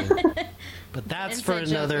 God willing. But that's for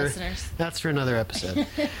another episode.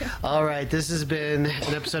 All right, this has been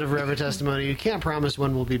an episode of Reverend Testimony. You can't promise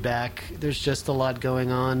when we'll be back. There's just a lot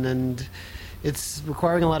going on, and it's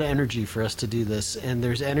requiring a lot of energy for us to do this. And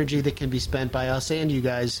there's energy that can be spent by us and you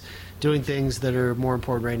guys doing things that are more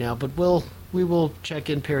important right now. But we will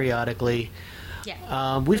check in periodically.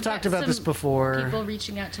 Yeah, we've talked about this before. People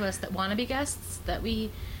reaching out to us that want to be guests that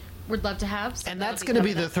we would love to have. So and that's going to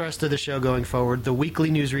be the thrust of the show going forward. The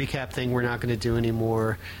weekly news recap thing we're not going to do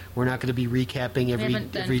anymore. We're not going to be recapping every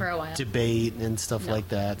debate and stuff like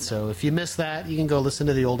that. No. So if you missed that, you can go listen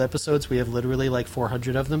to the old episodes. We have literally like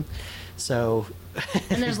 400 of them. So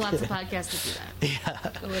and there's lots of podcasts to do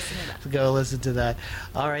that. Yeah. Go listen to that. Go listen to that.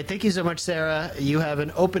 All right. Thank you so much, Sarah. You have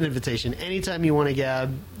an open invitation. Anytime you want to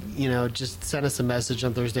gab, just send us a message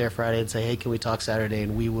on Thursday or Friday and say, hey, can we talk Saturday?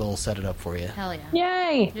 And we will set it up for you. Hell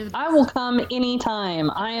yeah. Yay. I will come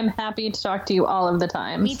anytime. I am happy to talk to you all of the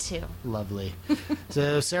time. Me too. Lovely.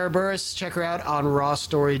 So Sarah Burris, check her out on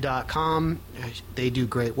rawstory.com. They do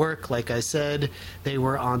great work. Like I said, they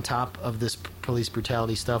were on top of this police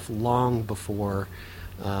brutality stuff long before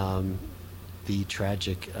the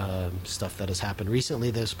tragic stuff that has happened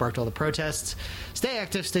recently that has sparked all the protests. Stay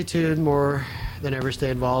active, stay tuned, more than ever stay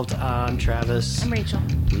involved. I'm Travis. I'm Rachel.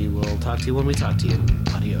 We will talk to you when we talk to you.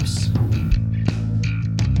 Adios.